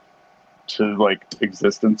to like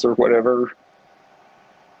existence or whatever,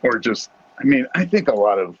 or just, I mean, I think a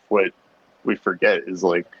lot of what we forget is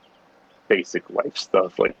like basic life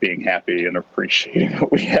stuff, like being happy and appreciating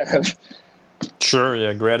what we have. Sure,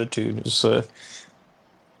 yeah, gratitude is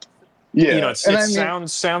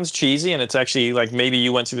sounds cheesy, and it's actually like maybe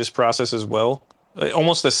you went through this process as well.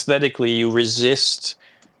 Almost aesthetically, you resist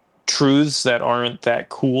truths that aren't that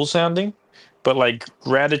cool sounding, but like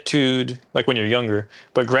gratitude, like when you're younger,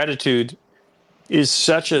 but gratitude is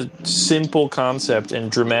such a simple concept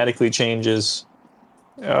and dramatically changes.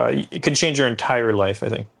 It can change your entire life, I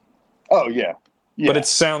think. Oh yeah. But it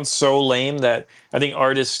sounds so lame that I think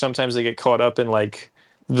artists sometimes they get caught up in like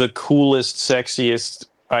the coolest, sexiest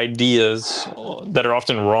ideas that are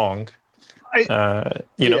often wrong.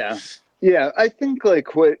 Yeah. I think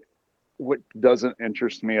like what doesn't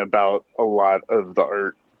interest me about a lot of the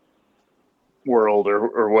art world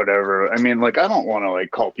or whatever. I mean, like, I don't want to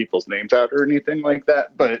like call people's names out or anything like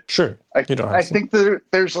that, but sure, I think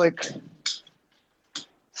there's like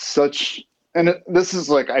such, and this is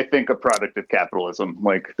like, I think a product of capitalism.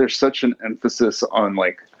 Like there's such an emphasis on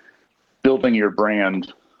like building your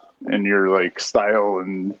brand and your like style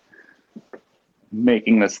and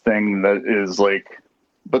making this thing that is like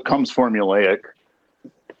becomes formulaic.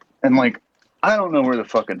 And like, I don't know where the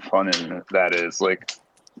fucking fun in that is. Like,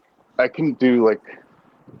 I can do like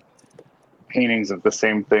paintings of the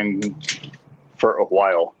same thing for a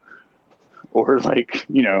while, or like,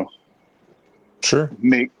 you know, Sure.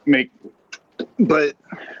 make, but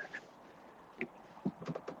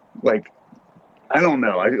like, I don't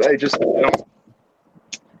know. I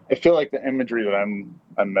feel like the imagery that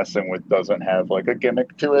I'm messing with doesn't have like a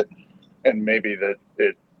gimmick to it, and maybe that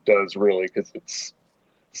it does really because it's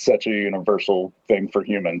such a universal thing for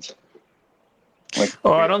humans. Like,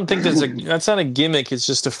 Oh, I don't think that's not a gimmick. It's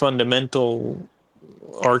just a fundamental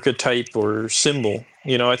archetype or symbol.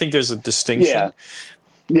 You know, I think there's a distinction.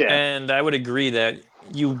 yeah, And I would agree that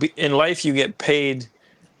in life you get paid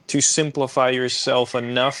to simplify yourself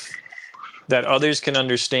enough that others can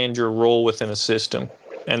understand your role within a system.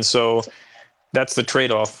 And so that's the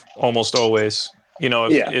trade-off almost always. You know,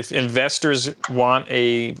 if investors want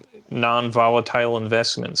a non-volatile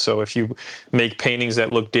investment, so if you make paintings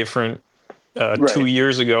that look different 2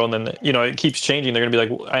 years ago, and then, you know, it keeps changing, they're going to be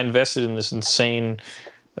like, well, I invested in this insane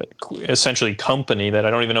essentially company that I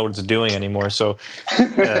don't even know what it's doing anymore. So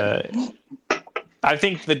I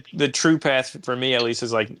think that the true path for me, at least,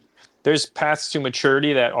 is like there's paths to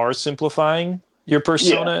maturity that are simplifying your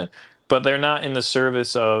persona, but they're not in the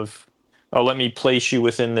service of, oh, let me place you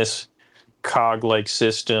within this cog-like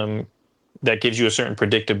system that gives you a certain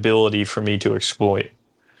predictability for me to exploit.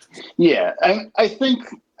 Yeah, I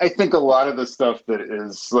think a lot of the stuff that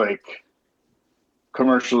is like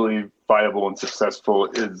commercially viable and successful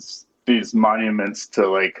is these monuments to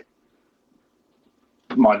like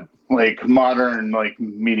modern like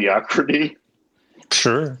mediocrity.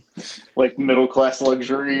 Sure. Like middle class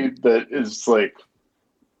luxury that is like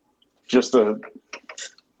just a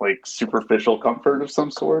like superficial comfort of some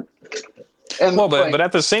sort. And well, but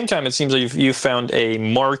at the same time, it seems like you found a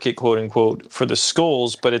market, quote unquote, for the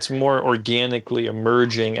skulls, but it's more organically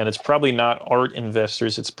emerging, and it's probably not art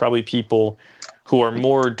investors. It's probably people who are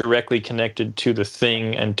more directly connected to the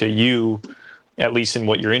thing and to you, at least in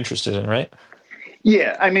what you're interested in, right?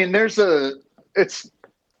 Yeah, I mean,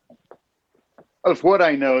 of what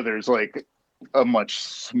I know, there's like a much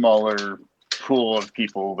smaller pool of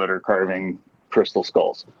people that are carving crystal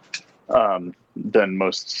skulls than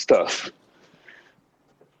most stuff.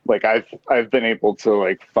 Like I've been able to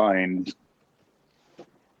like find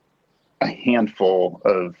a handful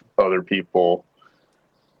of other people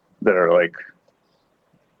that are like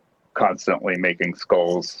constantly making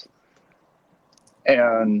skulls,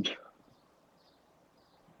 and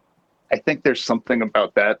I think there's something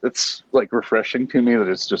about that that's like refreshing to me, that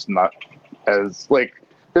it's just not as like,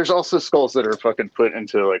 there's also skulls that are fucking put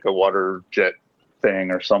into like a water jet thing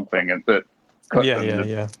or something, and that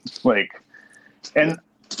yeah. Like, and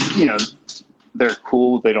you know, they're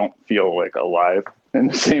cool. They don't feel like alive in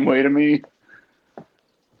the same way to me.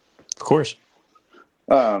 Of course.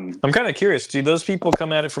 I'm kind of curious. Do those people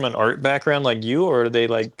come at it from an art background like you, or are they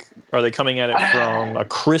coming at it from a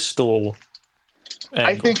crystal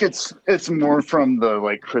angle? I think it's more from the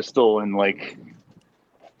like crystal and like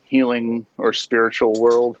healing or spiritual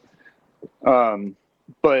world.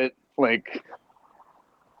 But like,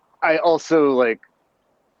 I also like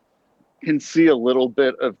can see a little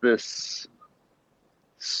bit of this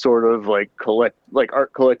sort of like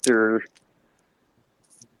art collector.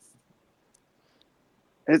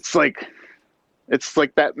 It's like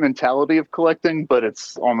that mentality of collecting, but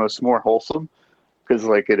it's almost more wholesome because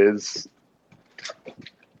like it is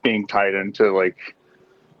being tied into like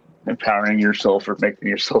empowering yourself or making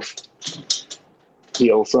yourself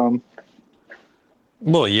feel some.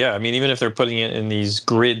 Well, yeah. I mean, even if they're putting it in these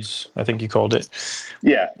grids, I think you called it.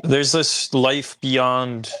 Yeah. There's this life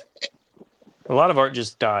beyond. A lot of art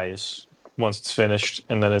just dies once it's finished,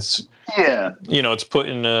 and then it's it's put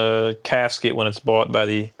in a casket when it's bought by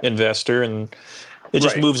the investor, and it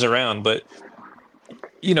just moves around. But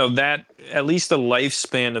you know that at least the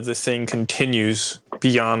lifespan of the thing continues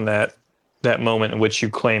beyond that moment in which you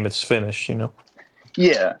claim it's finished. You know.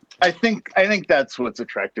 Yeah, I think that's what's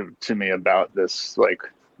attractive to me about this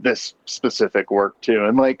specific work too,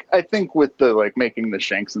 and like I think with the like making the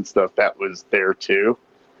shanks and stuff, that was there too,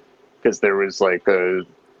 because there was like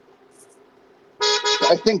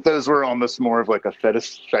I think those were almost more of like a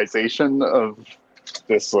fetishization of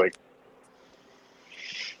this like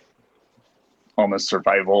almost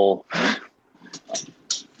survival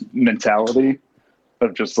mentality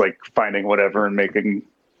of just like finding whatever and making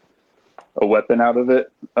a weapon out of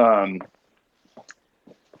it. And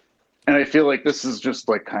I feel like this is just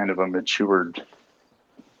like kind of a matured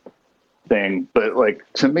thing, but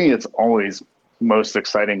like to me it's always most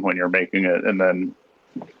exciting when you're making it. And then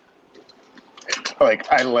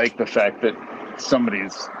like I like the fact that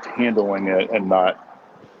somebody's handling it and not,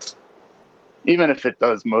 even if it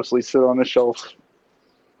does mostly sit on the shelf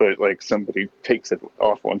but like somebody takes it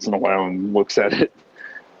off once in a while and looks at it.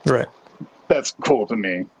 Right. That's cool to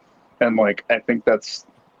me. And like, I think that's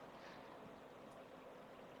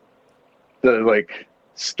the like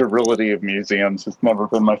sterility of museums has never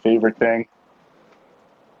been my favorite thing.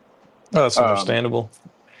 Oh, that's understandable.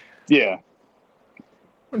 Yeah.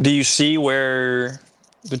 Do you see where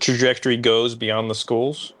the trajectory goes beyond the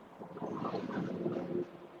skulls?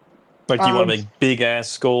 Like, do you want to make big ass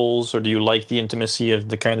skulls, or do you like the intimacy of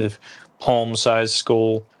the kind of palm-sized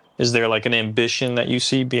skull? Is there like an ambition that you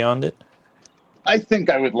see beyond it? I think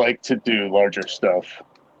I would like to do larger stuff.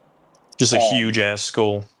 Just a huge ass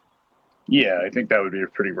skull. Yeah, I think that would be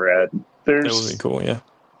pretty rad. That would be cool. Yeah.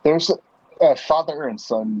 There's a father and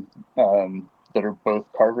son that are both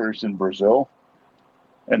carvers in Brazil,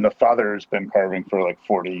 and the father has been carving for like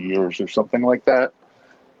 40 years or something like that.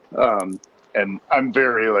 And I'm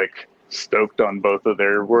very like stoked on both of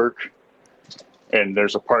their work. And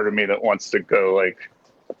there's a part of me that wants to go like,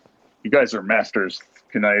 you guys are masters.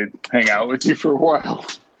 Can I hang out with you for a while?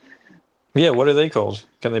 Yeah. What are they called?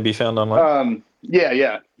 Can they be found online?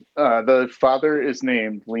 Yeah. The father is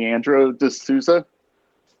named Leandro de Souza,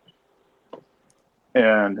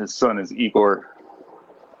 and his son is Igor.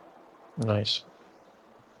 Nice.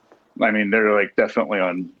 I mean, they're like definitely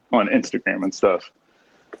on Instagram and stuff.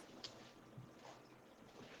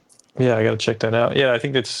 Yeah, I got to check that out. Yeah, I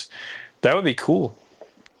think that would be cool.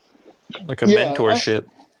 Like a mentorship.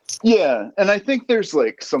 Yeah, and I think there's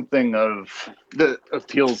like something of that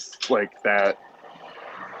appeals like that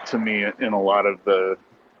to me in a lot of the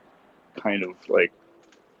kind of like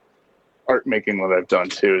art making that I've done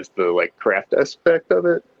too, is the like craft aspect of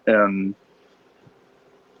it. And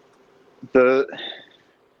I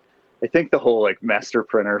think the whole like master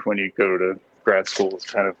printer when you go to grad school is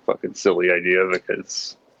kind of a fucking silly idea,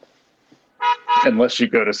 because unless you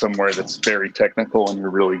go to somewhere that's very technical and you're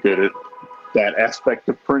really good at that aspect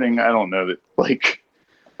of printing, I don't know that like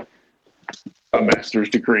a master's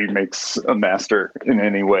degree makes a master in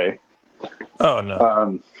any way. Oh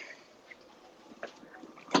no.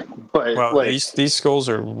 But wow, like, these skulls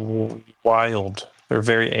are wild. They're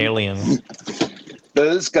very alien.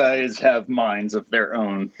 Those guys have minds of their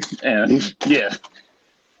own, and yeah,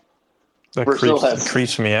 That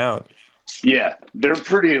creeps me out. Yeah, they're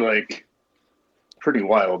pretty wild.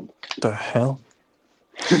 The hell?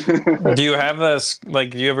 Do you have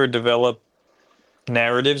do you ever develop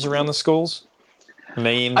narratives around the skulls,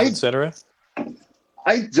 names, etc.?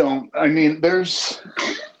 I don't. I mean, there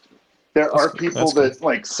are people that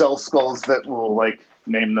like sell skulls that will like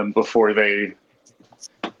name them before they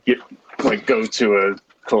go to a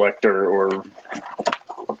collector or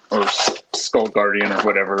Skull Guardian or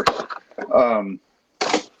whatever.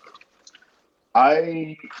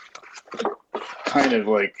 I kind of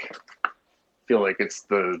like feel like it's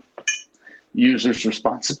the user's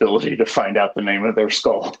responsibility to find out the name of their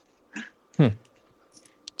skull.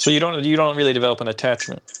 So you don't really develop an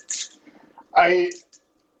attachment. I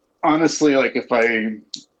honestly, like, if I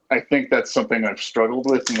think that's something I've struggled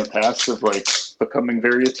with in the past, of like becoming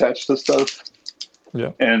very attached to stuff.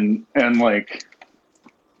 Yeah. And like,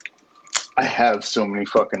 I have so many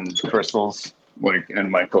fucking crystals like in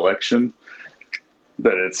my collection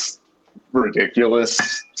that it's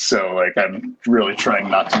ridiculous. So like, I'm really trying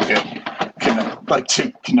not to get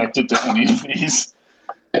too connected to any of these.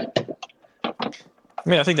 I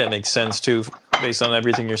mean, I think that makes sense too, based on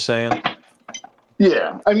everything you're saying.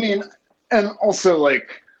 Yeah, I mean, and also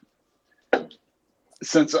like,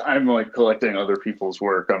 since I'm like collecting other people's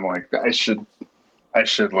work, I'm like, I should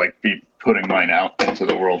like be putting mine out into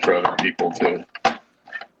the world for other people to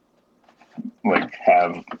like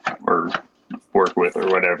have or work with or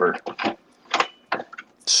whatever.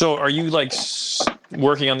 So are you like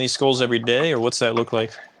working on these skulls every day, or what's that look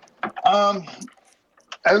like?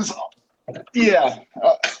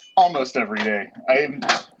 Almost every day. I'm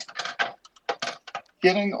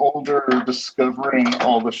getting older, discovering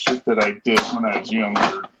all the shit that I did when I was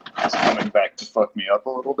younger is coming back to fuck me up a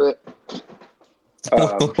little bit. I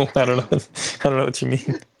don't know what you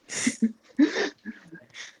mean.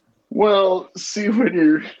 Well, see, when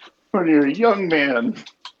you're a young man,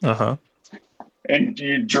 and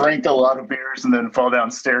you drink a lot of beers and then fall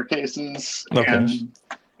down staircases, and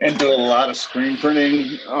do a lot of screen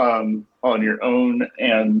printing on your own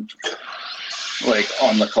and like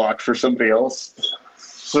on the clock for somebody else.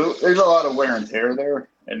 So there's a lot of wear and tear there.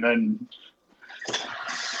 And then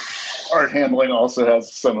art handling also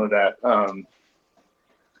has some of that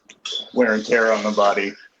wear and tear on the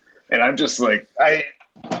body. And I'm just like, I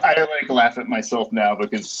like laugh at myself now,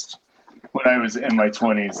 because when I was in my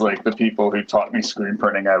 20s, like the people who taught me screen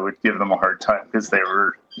printing, I would give them a hard time because they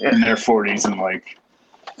were in their 40s and like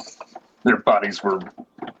their bodies were,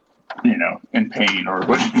 in pain or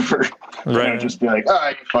whatever. Right. And I would just be like,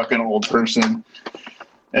 you fucking old person.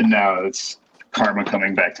 And now it's karma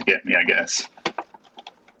coming back to get me, I guess.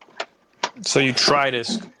 So you try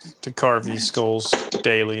to carve these skulls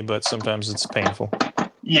daily, but sometimes it's painful.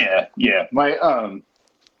 Yeah.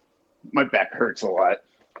 My back hurts a lot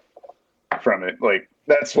from it. Like,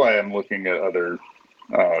 that's why I'm looking at other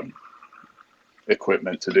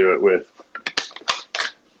equipment to do it with.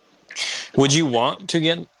 Would you want to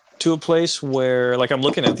get to a place where, like, I'm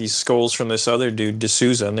looking at these skulls from this other dude,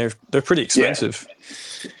 D'Souza, and they're pretty expensive.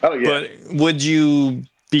 Yeah. Oh yeah. But would you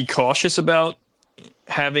be cautious about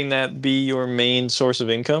having that be your main source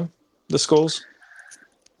of income, the skulls?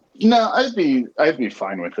 No, I'd be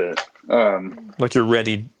fine with it. Like you're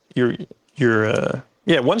ready.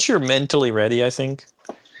 Once you're mentally ready, I think.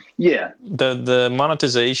 Yeah. The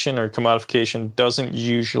monetization or commodification doesn't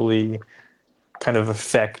usually kind of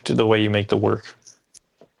affect the way you make the work.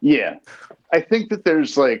 Yeah. I think that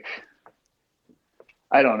there's like,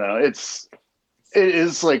 I don't know, it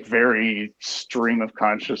is like very stream of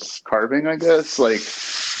conscious carving, I guess. Like,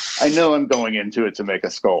 I know I'm going into it to make a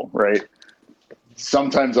skull, right?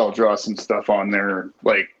 Sometimes I'll draw some stuff on there,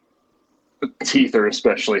 like teeth are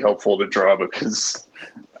especially helpful to draw because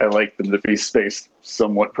I like them to be spaced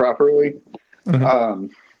somewhat properly. Mm-hmm.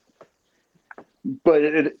 But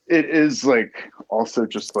it is like also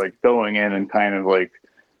just like going in and kind of like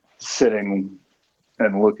sitting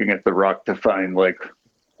and looking at the rock to find like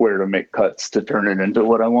where to make cuts to turn it into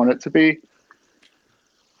what I want it to be.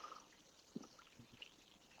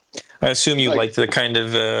 I assume you like the kind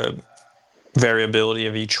of variability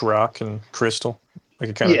of each rock and crystal. Like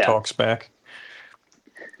it kind of talks back.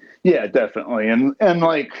 Yeah, definitely. And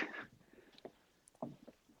like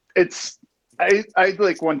I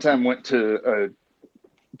like one time went to a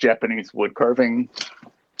Japanese wood carving,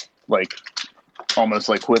 like almost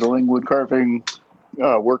like whittling wood carving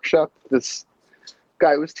workshop this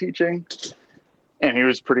guy was teaching. And he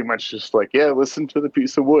was pretty much just like, yeah, listen to the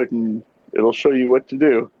piece of wood and it'll show you what to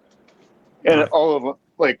do. And all of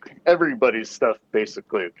like everybody's stuff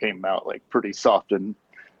basically came out like pretty soft and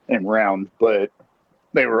round, but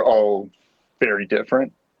they were all very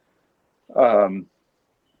different. And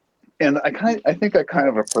I think I kind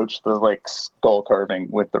of approached the like skull carving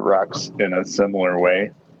with the rocks in a similar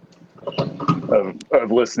way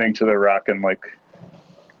of listening to the rock and like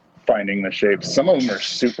finding the shapes. Some of them are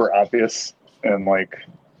super obvious, and like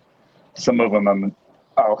some of them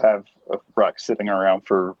I'll have a rock sitting around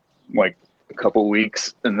for like a couple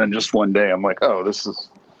weeks, and then just one day I'm like, oh, this is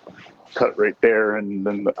cut right there, and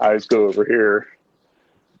then the eyes go over here.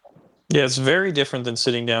 Yeah, it's very different than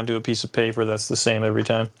sitting down to a piece of paper that's the same every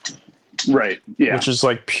time. Right, yeah. Which is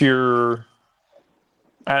like pure,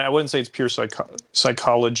 I wouldn't say it's pure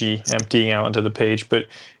psychology emptying out into the page, but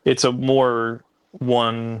it's a more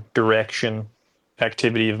one direction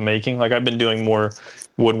activity of making. Like I've been doing more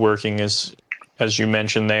woodworking as you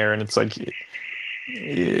mentioned there, and it's like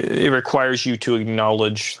it requires you to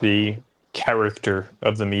acknowledge the character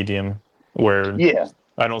of the medium, where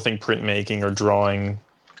I don't think printmaking or drawing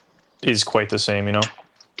is quite the same, you know?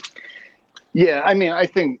 Yeah, I mean, I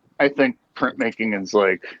think printmaking is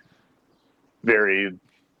like very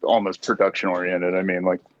almost production oriented. I mean,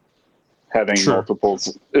 like having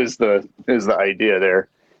multiples is the idea there.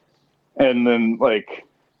 And then like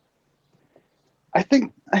I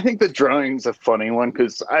think the drawing's a funny one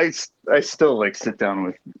because I still like sit down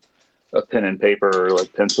with a pen and paper or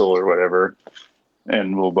like pencil or whatever,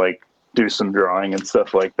 and we'll like do some drawing and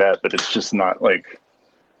stuff like that, but it's just not like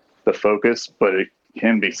the focus. But it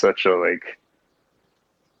can be such a like,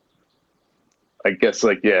 I guess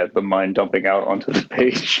like, yeah, the mind dumping out onto the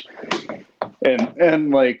page.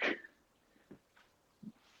 And like,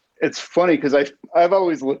 it's funny because I've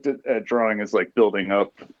always looked at drawing as like building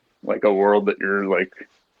up like a world that you're like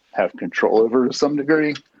have control over to some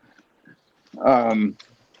degree.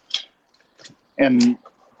 And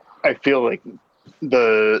I feel like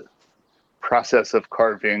the process of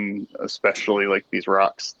carving, especially like these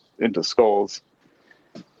rocks into skulls,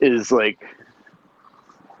 is like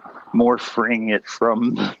more freeing it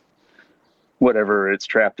from whatever it's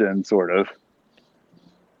trapped in, sort of.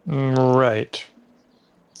 Right.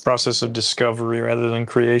 Process of discovery rather than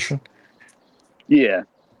creation. Yeah.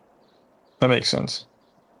 That makes sense.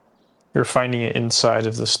 You're finding it inside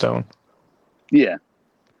of the stone. Yeah.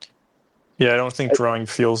 Yeah, I don't think drawing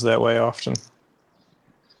feels that way often.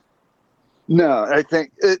 No, I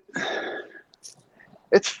think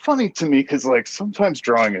it's funny to me because like sometimes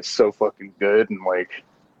drawing is so fucking good and like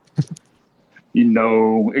you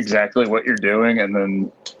know exactly what you're doing, and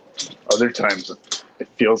then other times it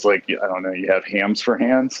feels like I don't know, you have hams for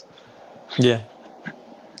hands. Yeah.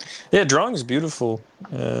 Yeah, drawing is beautiful.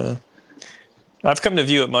 I've come to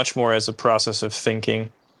view it much more as a process of thinking,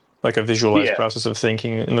 like a visualized Yeah, process of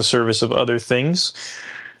thinking in the service of other things,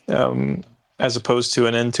 um, as opposed to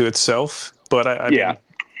an end to itself. But I yeah, mean,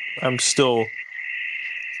 I'm still,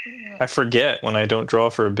 I forget when I don't draw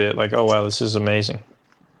for a bit, like, oh, wow, this is amazing.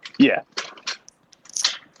 yeah,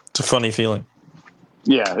 It's a funny feeling.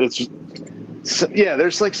 yeah. Yeah.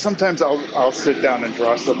 There's like sometimes I'll sit down and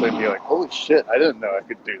draw something and be like, holy shit, I didn't know I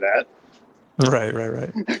could do that. Right, right,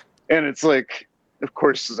 right. And it's like, of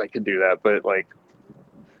course I could do that, but like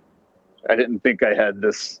I didn't think I had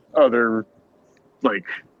this other like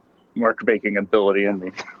mark making ability in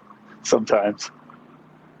me sometimes.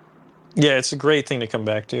 Yeah, it's a great thing to come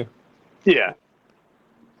back to. Yeah.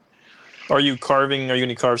 Are you carving? Are you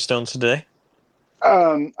going to carve stones today?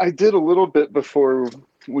 I did a little bit before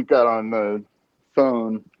we got on the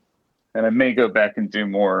phone, and I may go back and do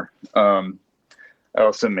more. I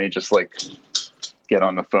also may just like get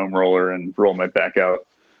on the foam roller and roll my back out.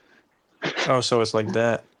 Oh, so it's like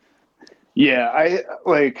that. Yeah, I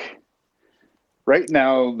like right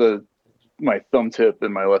now my thumb tip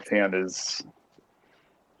in my left hand is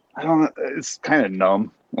I don't know, it's kind of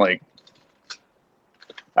numb. Like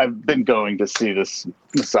I've been going to see this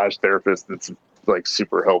massage therapist that's like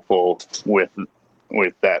super helpful with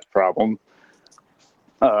that problem.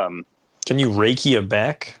 Can you Reiki a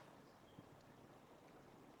back?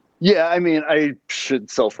 Yeah, I mean, I should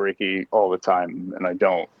self Reiki all the time, and I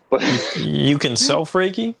don't. But You can self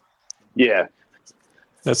Reiki? yeah,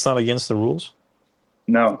 That's not against the rules?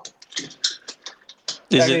 no.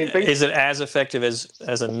 Is I it mean, is it as effective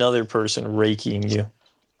as another person Reikiing you?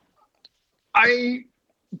 I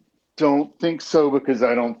don't think so because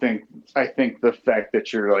I think the fact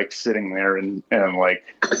that you're like sitting there and like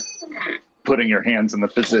putting your hands in the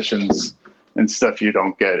positions and stuff you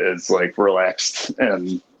don't get is like relaxed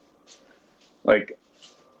and like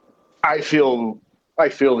I feel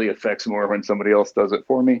the effects more when somebody else does it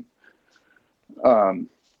for me.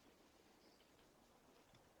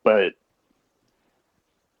 But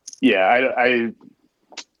yeah,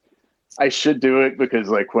 I should do it because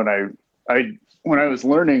like when I was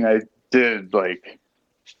learning, I did like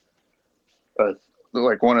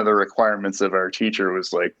like one of the requirements of our teacher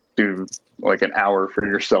was like do like an hour for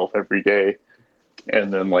yourself every day,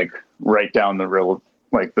 and then like write down the real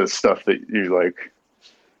like the stuff that you like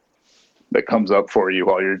that comes up for you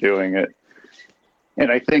while you're doing it.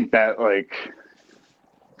 And I think that like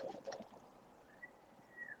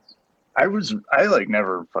I like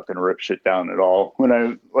never fucking rip shit down at all when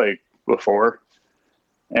I like before,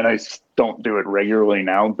 and I don't do it regularly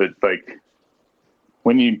now, but like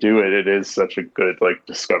when you do it, it is such a good like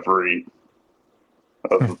discovery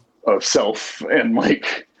of self and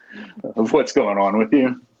like of what's going on with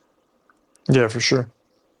you. Yeah, for sure.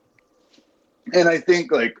 And I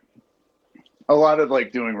think like a lot of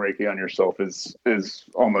like doing Reiki on yourself is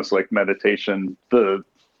almost like meditation. The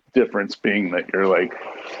difference being that you're like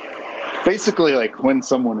basically like when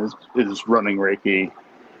someone is running Reiki,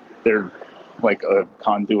 they're like a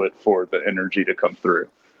conduit for the energy to come through.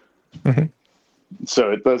 Mm-hmm.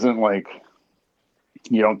 So it doesn't like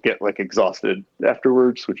you don't get like exhausted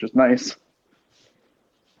afterwards, which is nice.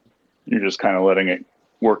 You're just kind of letting it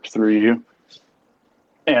work through you.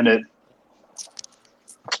 And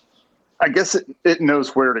I guess it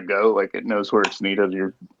knows where to go. Like it knows where it's needed.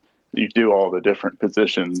 You do all the different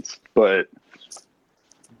positions, but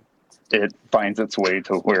it finds its way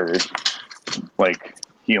to where like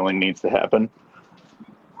healing needs to happen.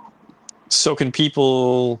 So can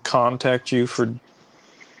people contact you for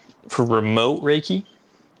remote Reiki?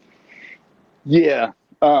 Yeah.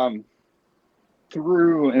 Through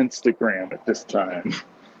Instagram at this time.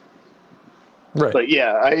 Right. But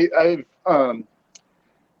yeah, I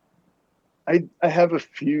have a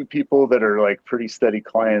few people that are like pretty steady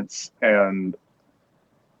clients, and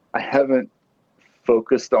I haven't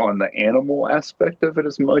focused on the animal aspect of it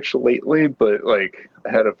as much lately, but like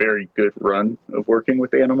I had a very good run of working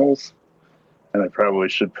with animals, and I probably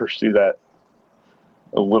should pursue that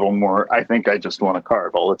a little more. I think I just want to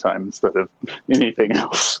carve all the time instead of anything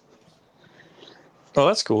else. Oh,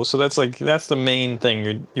 that's cool. So that's the main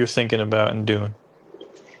thing you're thinking about and doing.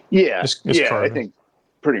 Yeah, Just yeah, carving. I think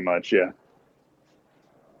pretty much, yeah.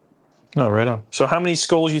 Oh, right on. So how many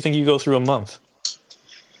skulls you think you go through a month?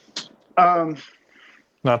 Um,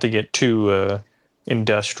 Not to get too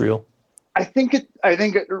industrial. I think it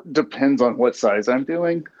depends on what size I'm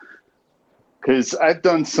doing. Because I've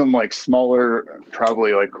done some like smaller,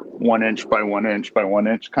 probably like 1 inch by 1 inch by 1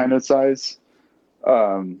 inch kind of size,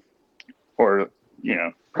 or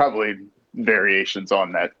probably variations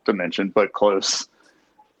on that dimension, but close.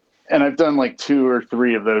 And I've done like 2 or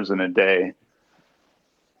 3 of those in a day.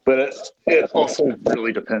 But it also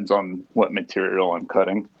really depends on what material I'm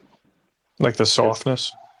cutting. Like the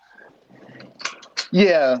softness.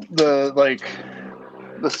 Yeah,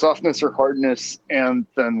 the softness or hardness, and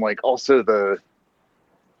then like also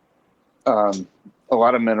a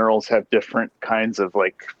lot of minerals have different kinds of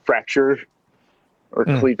like fracture or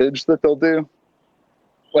cleavage that they'll do.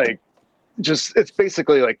 Like, just it's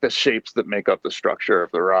basically like the shapes that make up the structure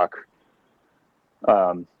of the rock.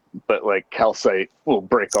 But like calcite will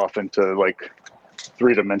break off into like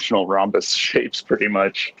 3-dimensional rhombus shapes pretty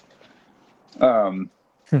much.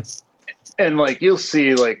 And like you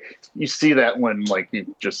see that when like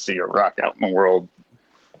you just see a rock out in the world.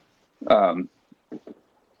 I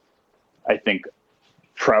think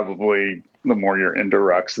probably the more you're into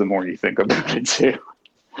rocks, the more you think about it too.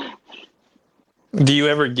 Do you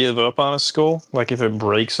ever give up on a skull? Like if it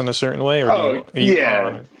breaks in a certain way? Or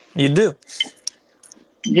yeah. You do?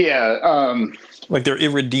 Yeah. Like they're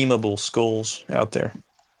irredeemable skulls out there.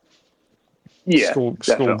 Yeah.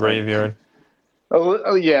 Skull graveyard.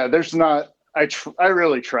 Oh yeah, there's not. I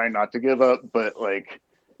really try not to give up, but like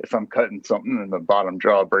if I'm cutting something and the bottom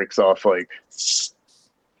jaw breaks off, like,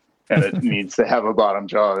 and it needs to have a bottom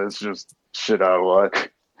jaw, it's just shit out of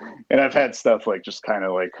luck. And I've had stuff like just kind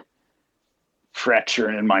of like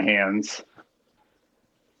fracturing in my hands,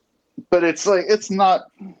 but it's like it's not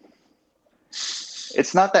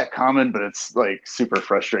that common, but it's like super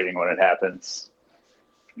frustrating when it happens.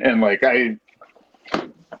 And like I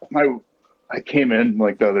came in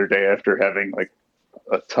like the other day after having like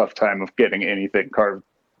a tough time of getting anything carved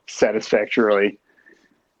satisfactorily.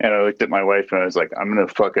 And I looked at my wife and I was like, I'm in a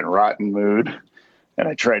fucking rotten mood. And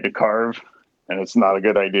I tried to carve, and it's not a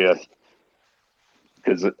good idea.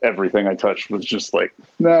 Because everything I touched was just like,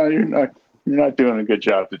 no, you're not doing a good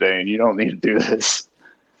job today, and you don't need to do this.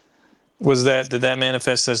 Did that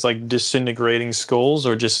manifest as like disintegrating skulls,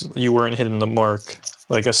 or just you weren't hitting the mark,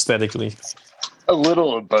 like aesthetically? A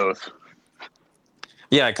little of both.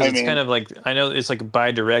 Yeah, because it's kind of like, I know it's like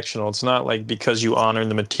bi-directional. It's not like because you honor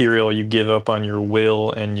the material, you give up on your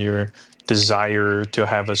will and your desire to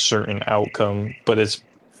have a certain outcome, but it's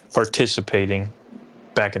participating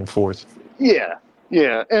back and forth. Yeah,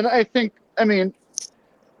 yeah. And I think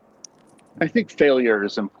failure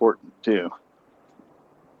is important too.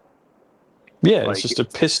 Yeah, like, it's just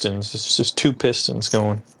It's just 2 pistons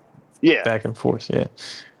going back and forth, yeah.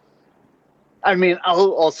 I mean,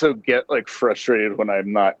 I'll also get like frustrated when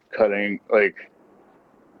I'm not cutting like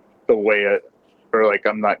the way or like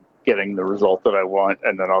I'm not getting the result that I want,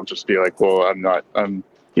 and then I'll just be like, well, I'm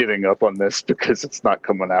giving up on this because it's not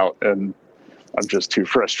coming out, and I'm just too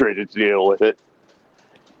frustrated to deal with it.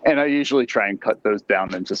 And I usually try and cut those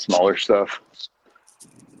down into smaller stuff,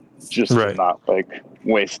 just to not like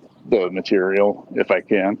waste the material if I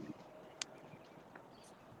can.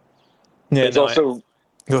 Yeah. Go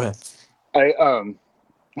ahead. I'm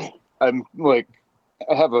like,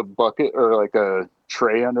 I have a bucket or like a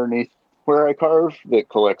tray underneath where I carve that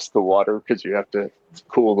collects the water because you have to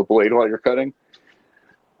cool the blade while you're cutting.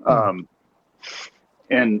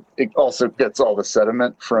 And it also gets all the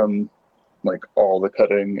sediment from like all the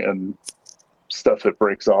cutting and stuff that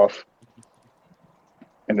breaks off.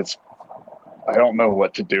 And I don't know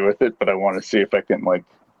what to do with it, but I want to see if I can like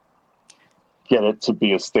get it to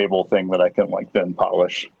be a stable thing that I can like then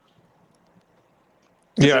polish.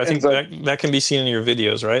 Yeah, I think that can be seen in your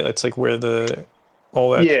videos, right? That's like where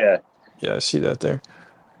all that. Yeah. Yeah, I see that there.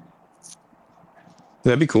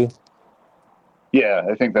 That'd be cool. Yeah,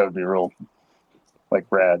 I think that would be real, like,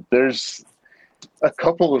 rad. There's a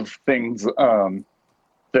couple of things that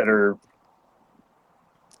are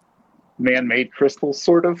man-made crystals,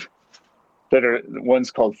 sort of.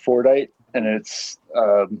 One's called Fordite, and it's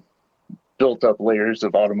built up layers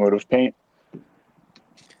of automotive paint.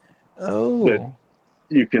 Oh. That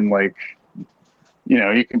you can like,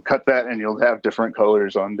 you can cut that and you'll have different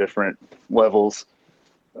colors on different levels.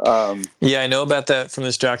 Yeah, I know about that from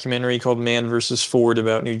this documentary called Man versus Ford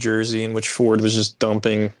about New Jersey, in which Ford was just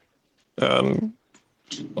dumping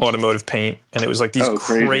automotive paint, and it was like these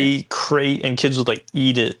crate, and kids would like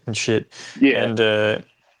eat it and shit. Yeah. And it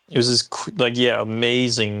was this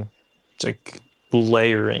amazing, like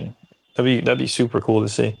layering. That'd be super cool to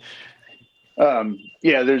see.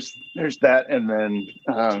 Yeah, there's that, and then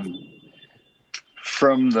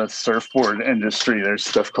from the surfboard industry. There's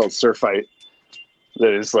stuff called surfite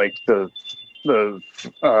that is like the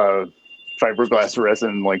fiberglass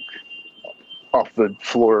resin, like off the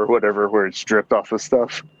floor or whatever, where it's dripped off of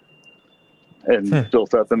stuff and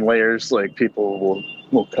built up in layers. Like people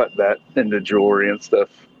will cut that into jewelry and stuff.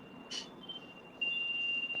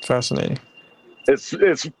 Fascinating.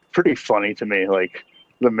 It's pretty funny to me. Like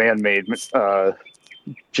the man-made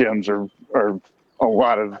gems are a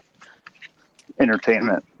lot of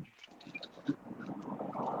entertainment.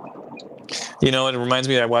 You know, it reminds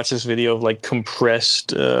me, I watched this video of like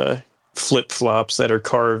compressed flip-flops that are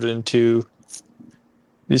carved into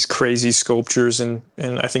these crazy sculptures and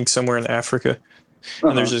I think somewhere in Africa.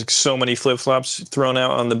 And there's just so many flip-flops thrown out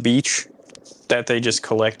on the beach that they just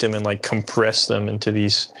collect them and like compress them into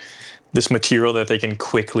this material that they can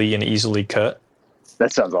quickly and easily cut.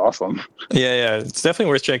 That sounds awesome. Yeah, it's definitely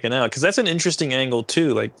worth checking out because that's an interesting angle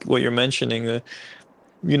too, like what you're mentioning,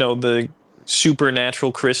 the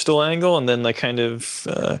supernatural crystal angle, and then like kind of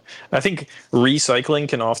I think recycling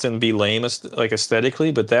can often be lame like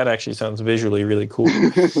aesthetically, but that actually sounds visually really cool.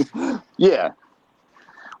 Yeah.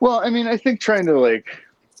 Well, I mean, I think trying to like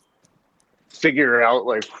figure out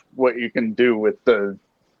like what you can do with the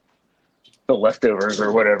leftovers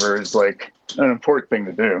or whatever is like an important thing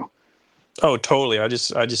to do. Oh, totally. I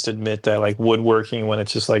just admit that like woodworking, when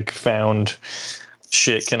it's just like found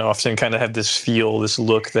shit, can often kind of have this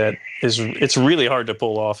look that it's really hard to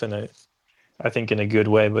pull off in a good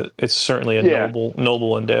way, but it's certainly a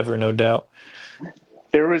noble endeavor, no doubt.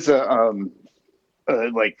 There was I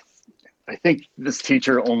think this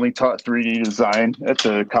teacher only taught 3D design at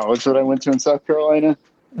the college that I went to in South Carolina.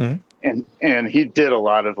 Mm-hmm. And he did a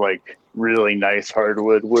lot of like really nice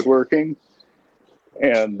hardwood woodworking,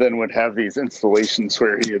 and then would have these installations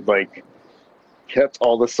where he had like kept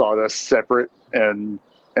all the sawdust separate and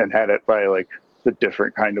had it by like the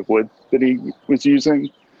different kind of wood that he was using,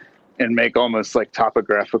 and make almost like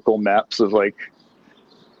topographical maps of like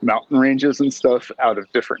mountain ranges and stuff out of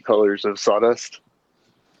different colors of sawdust.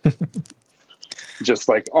 Just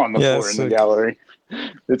like on the floor in the gallery.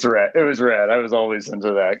 It's rad. It was rad. I was always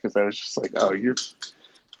into that because I was just like, oh, you're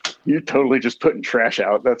totally just putting trash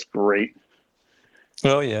out. That's great.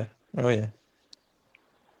 Oh yeah. All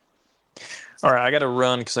right, I got to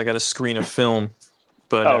run because I got to screen a film.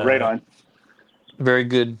 But right on. Very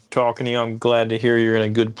good talking to you. I'm glad to hear you're in a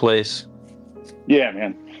good place. Yeah,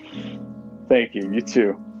 man. Thank you. You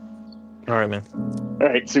too. All right, man. All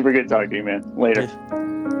right, super good talking to you, man. Later.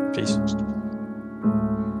 Peace.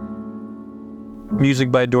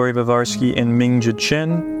 Music by Dori Vivarsky and Mingja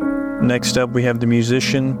Chen. Next up, we have the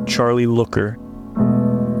musician Charlie Looker.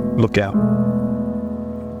 Look out.